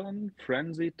 7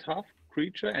 frenzy tough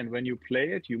creature, and when you play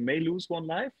it, you may lose 1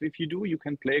 life. If you do, you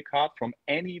can play a card from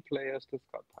any player's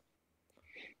discard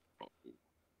pile.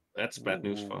 That's bad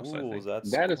news for us, I think.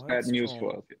 That is quite bad news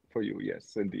strong. for you.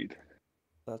 Yes, indeed.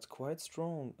 That's quite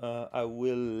strong. I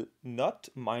will not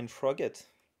mind frog it.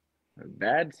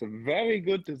 That's a very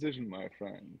good decision, my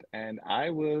friend. And I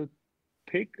will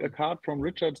pick a card from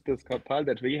Richard's discard pile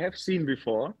that we have seen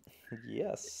before.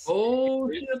 Yes. Oh,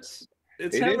 shit.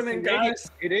 It's happening, guys.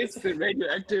 It is the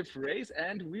radioactive race,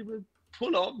 and we will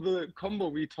pull off the combo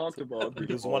we talked about we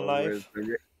before. lose 1 life.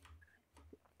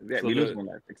 Yeah, So we lose the- 1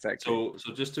 life, exactly.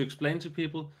 So just to explain to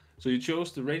people, so you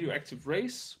chose the radioactive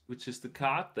race, which is the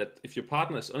card that if your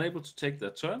partner is unable to take their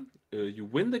turn, you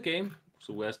win the game.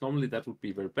 So whereas normally that would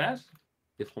be very bad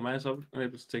if Romain is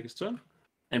unable to take his turn.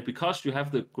 And because you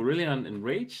have the Gorillion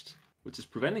enraged, which is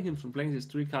preventing him from playing these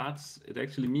 3 cards, it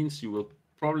actually means you will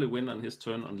probably win on his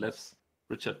turn unless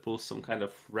Richard pulls some kind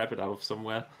of rabbit out of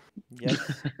somewhere. Yes.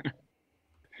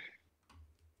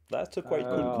 That's a quite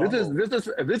cool This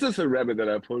combo. this is a rabbit that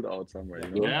I pulled out somewhere.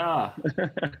 You know? Yeah.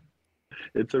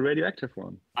 It's a radioactive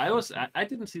one. I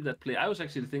didn't see that play. I was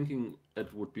actually thinking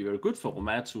it would be very good for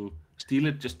Romain to steal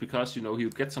it just because, he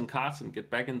would get some cards and get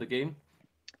back in the game.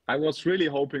 I was really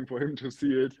hoping for him to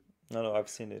see it. No, I've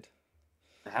seen it.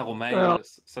 Romain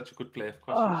is such a good play. Of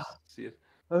course, you see it.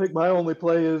 I think my only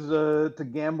play is to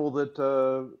gamble that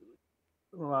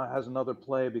has another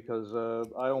play because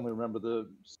I only remember the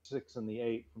 6 and the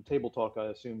 8 from Table Talk. I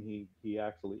assume he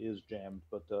actually is jammed,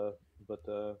 but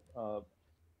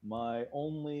my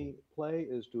only play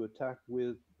is to attack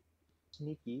with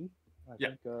Sneaky. I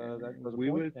think that was a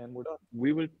point, and we're done.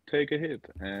 We will take a hit,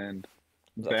 and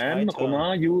That's then my turn.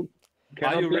 Romain, you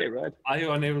cannot you play, right? Are you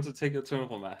unable to take your turn,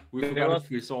 Romain? We There forgot was- if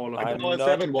we saw all of I'm them. Power not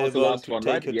 7 was the able last to one,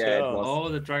 take right? a Yeah, it turn. was. Oh,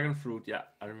 the dragon fruit. Yeah,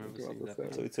 I remember It was seeing the that.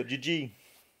 7. So it's a GG.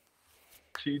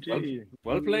 GG.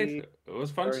 Well played. It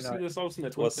was fun Very to see nice. this also.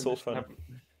 It was so fun.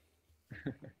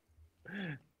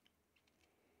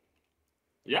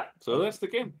 Yeah, so that's the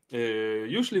game.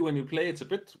 Usually when you play, it's a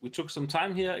bit. We took some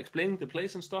time here explaining the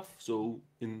plays and stuff. So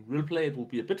in real play, it will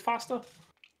be a bit faster.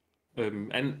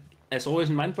 And as always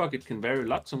in Mindbug, it can vary a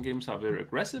lot. Some games are very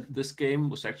aggressive. This game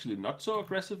was actually not so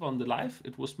aggressive on the live.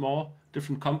 It was more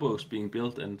different combos being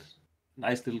built and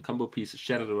nice little combo pieces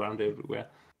shattered around everywhere.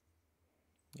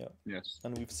 Yes.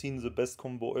 And we've seen the best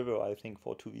combo ever, I think,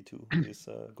 for 2v2. This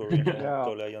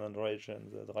Gorillion and Rage and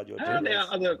the Radio.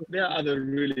 There are other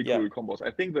really Yeah. cool combos.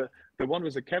 I think the one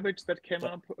with the cabbage that came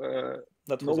Yeah. up,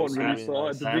 That no was one also really really saw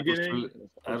nice. at the That was beginning.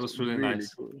 that was really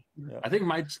nice. Cool. I think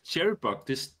my cherry bug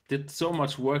did so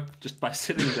much work just by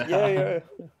sitting there.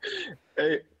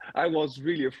 Yeah. I was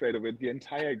really afraid of it the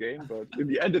entire game, but in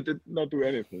the end, it did not do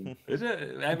anything.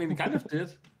 I mean, it kind of did.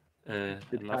 And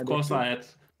of kind course, of did. I had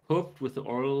hoped with the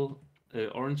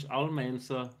Orange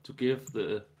Owlmancer to give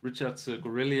the Richard's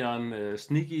Gorillion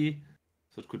Sneaky,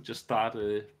 so it could just start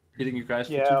hitting you guys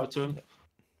for 2 per turn.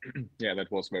 Yeah, that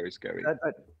was very scary. The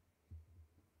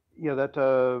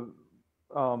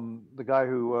guy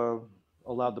who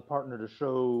allowed the partner to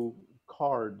show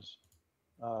cards.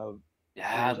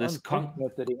 Yeah, it was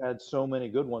unfortunate that he had so many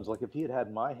good ones. Like if he had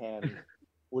had my hand,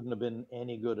 wouldn't have been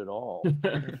any good at all.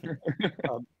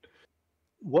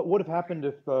 What would have happened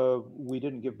if we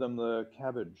didn't give them the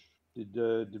cabbage?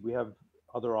 Did we have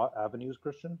other avenues,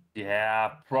 Christian?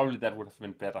 Yeah, probably that would have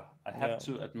been better. I have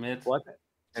to admit, What?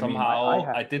 somehow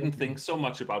I didn't think so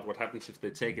much about what happens if they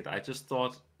take it. I just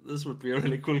thought this would be a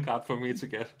really cool card for me to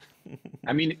get.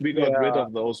 I mean, we got rid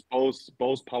of those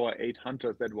both power 8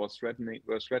 hunters that were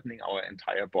threatening our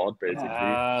entire board basically.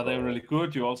 Yeah, they're really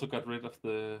good. You also got rid of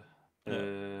the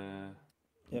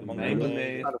Manglade.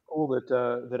 It's kind of cool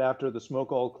that after the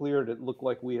smoke all cleared, it looked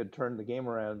like we had turned the game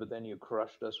around, but then you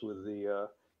crushed us with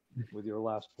your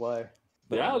last play.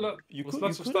 But yeah, you lots could,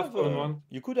 of stuff going on.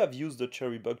 You could have used the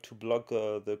cherry bug to block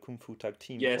the Kung Fu tag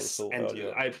team. Yes, also and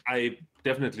earlier. I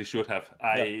definitely should have.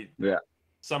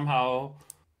 Somehow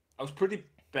I was pretty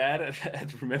bad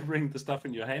at remembering the stuff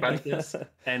in your hand, I guess,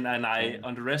 and I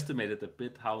underestimated a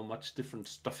bit how much different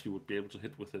stuff you would be able to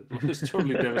hit with it. It was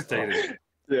totally devastating.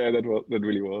 Yeah, that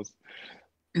really was.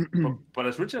 But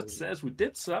as Richard says, we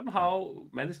did somehow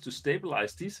manage to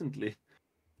stabilize decently.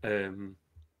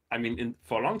 I mean,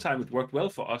 for a long time, it worked well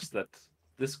for us that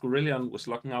this Gorillion was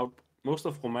locking out most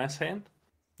of Romain's hand,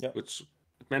 which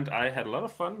meant I had a lot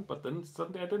of fun, but then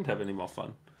suddenly I didn't have any more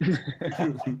fun.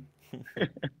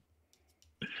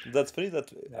 That's funny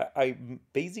that I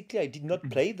basically I did not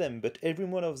play them, but every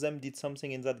one of them did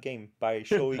something in that game by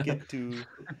showing it to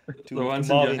The ones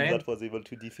in your Marvin hand. that was able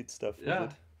to defeat stuff with Yeah.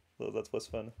 it. So that was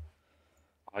fun.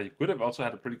 You could have also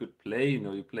had a pretty good play.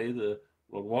 You play the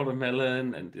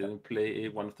watermelon and then play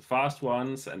one of the fast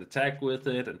ones and attack with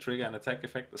it and trigger an attack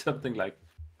effect or something like.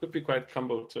 Could be quite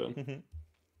combo turn.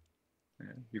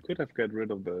 Yeah, you could have got rid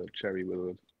of the cherry with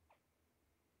it.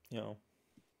 Yeah.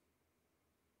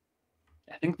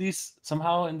 I think these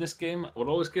somehow in this game, what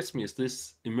always gets me is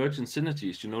this emergent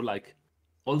synergies. Like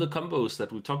all the combos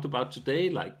that we talked about today.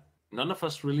 Like none of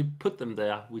us really put them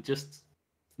there. We just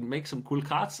make some cool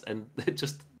cards, and they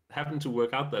just happen to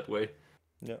work out that way.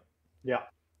 Yeah. Yeah.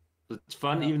 It's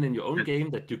fun even in your own game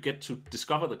that you get to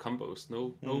discover the combos.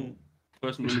 No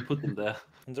person really put them there.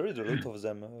 And there is a lot of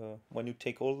them. When you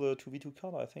take all the 2v2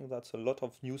 cards, I think that's a lot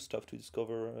of new stuff to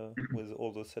discover with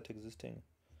all the set existing.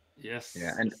 Yes.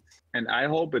 Yeah, and I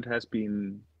hope it has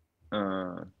been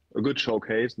a good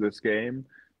showcase, this game,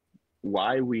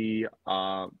 why we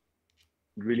are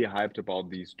really hyped about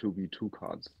these 2v2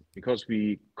 cards. Because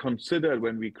we considered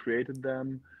when we created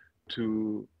them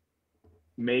to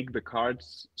make the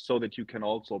cards so that you can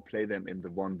also play them in the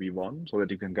 1v1, so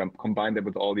that you can combine them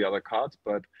with all the other cards.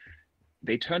 But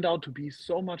they turned out to be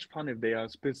so much fun if they are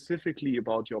specifically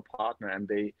about your partner, and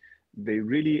they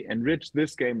really enrich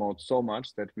this game mode so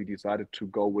much that we decided to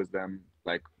go with them,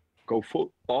 like go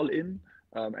full all in,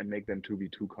 and make them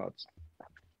 2v2 cards.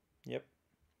 Yep.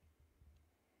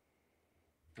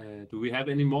 Do we have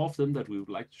any more of them that we would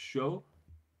like to show?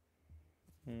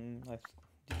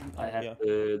 I have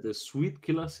the sweet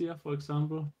killers here, for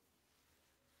example.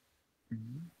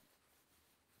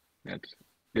 That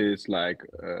is like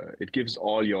it gives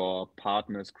all your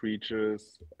partner's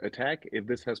creatures attack. If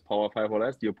this has power 5 or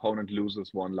less, the opponent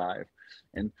loses 1 life.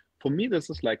 And for me, this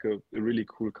is like a really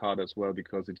cool card as well,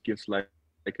 because it gives like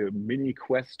a mini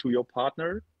quest to your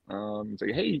partner.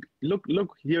 Say, hey, look,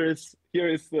 here is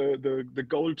the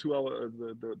goal to our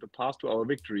the path to our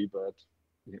victory, but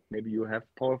maybe you have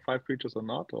power 5 creatures or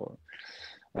not, or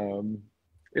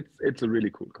it's a really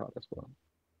cool card as well.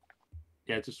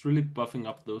 Yeah, just really buffing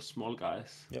up those small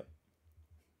guys. Yeah.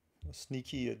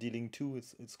 Sneaky dealing 2,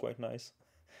 it's quite nice.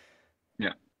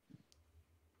 Yeah.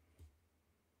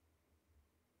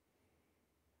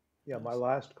 Yeah, my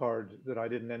last card that I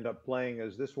didn't end up playing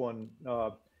is this one.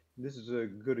 This is a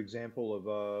good example of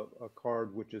a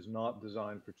card which is not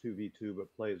designed for 2v2,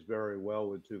 but plays very well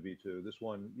with 2v2. This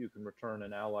one, you can return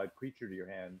an allied creature to your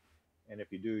hand, and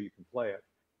if you do, you can play it.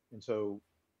 And so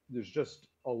there's just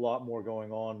a lot more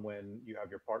going on when you have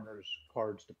your partner's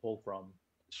cards to pull from.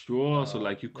 Sure, so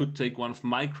like you could take one of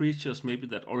my creatures, maybe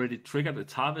that already triggered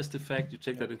its harvest effect. You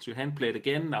take that into your hand, play it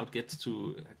again. Now it gets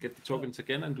to get the tokens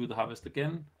again and do the harvest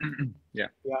again. Yeah.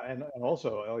 Yeah, and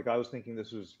also, like I was thinking,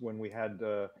 this was when we had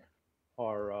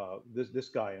our this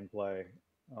guy in play,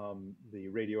 the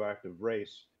radioactive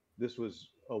race. This was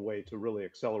a way to really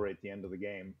accelerate the end of the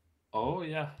game. Oh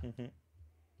yeah,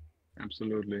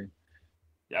 absolutely.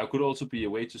 Yeah, it could also be a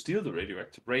way to steal the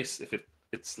radioactive race if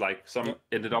it's like some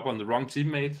ended up on the wrong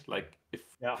teammate. Like if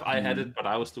I had it, but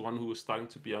I was the one who was starting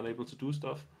to be unable to do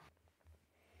stuff.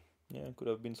 Yeah, it could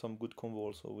have been some good combo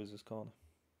also with this card.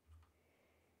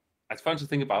 It's fun to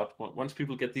think about. Once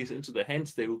people get these into their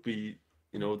hands, they will be,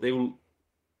 they will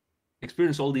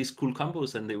experience all these cool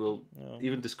combos, and they will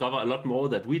even discover a lot more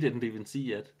that we didn't even see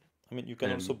yet. I mean, you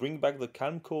can also bring back the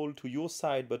Calm Coal to your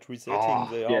side, but resetting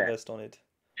the harvest on it.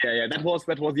 Yeah, that was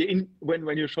the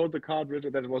when you showed the card,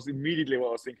 Richard, that was immediately what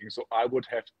I was thinking. So I would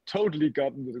have totally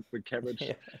gotten the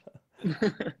cabbage.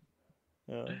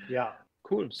 Yeah.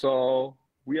 Cool. So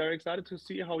we are excited to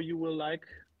see how you will like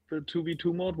the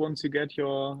 2v2 mode once you get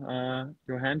your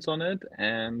hands on it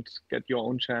and get your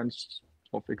own chance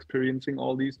of experiencing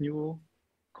all these new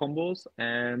combos,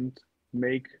 and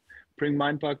bring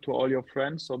Mindbug to all your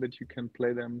friends so that you can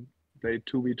play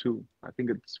 2v2. I think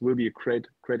it will be a great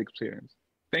experience.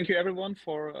 Thank you everyone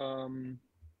for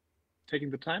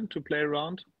taking the time to play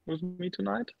around with me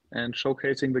tonight and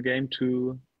showcasing the game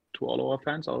to all our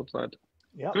fans outside.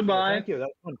 Yeah. Goodbye. Thank you.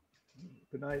 That's fun.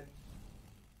 Good night.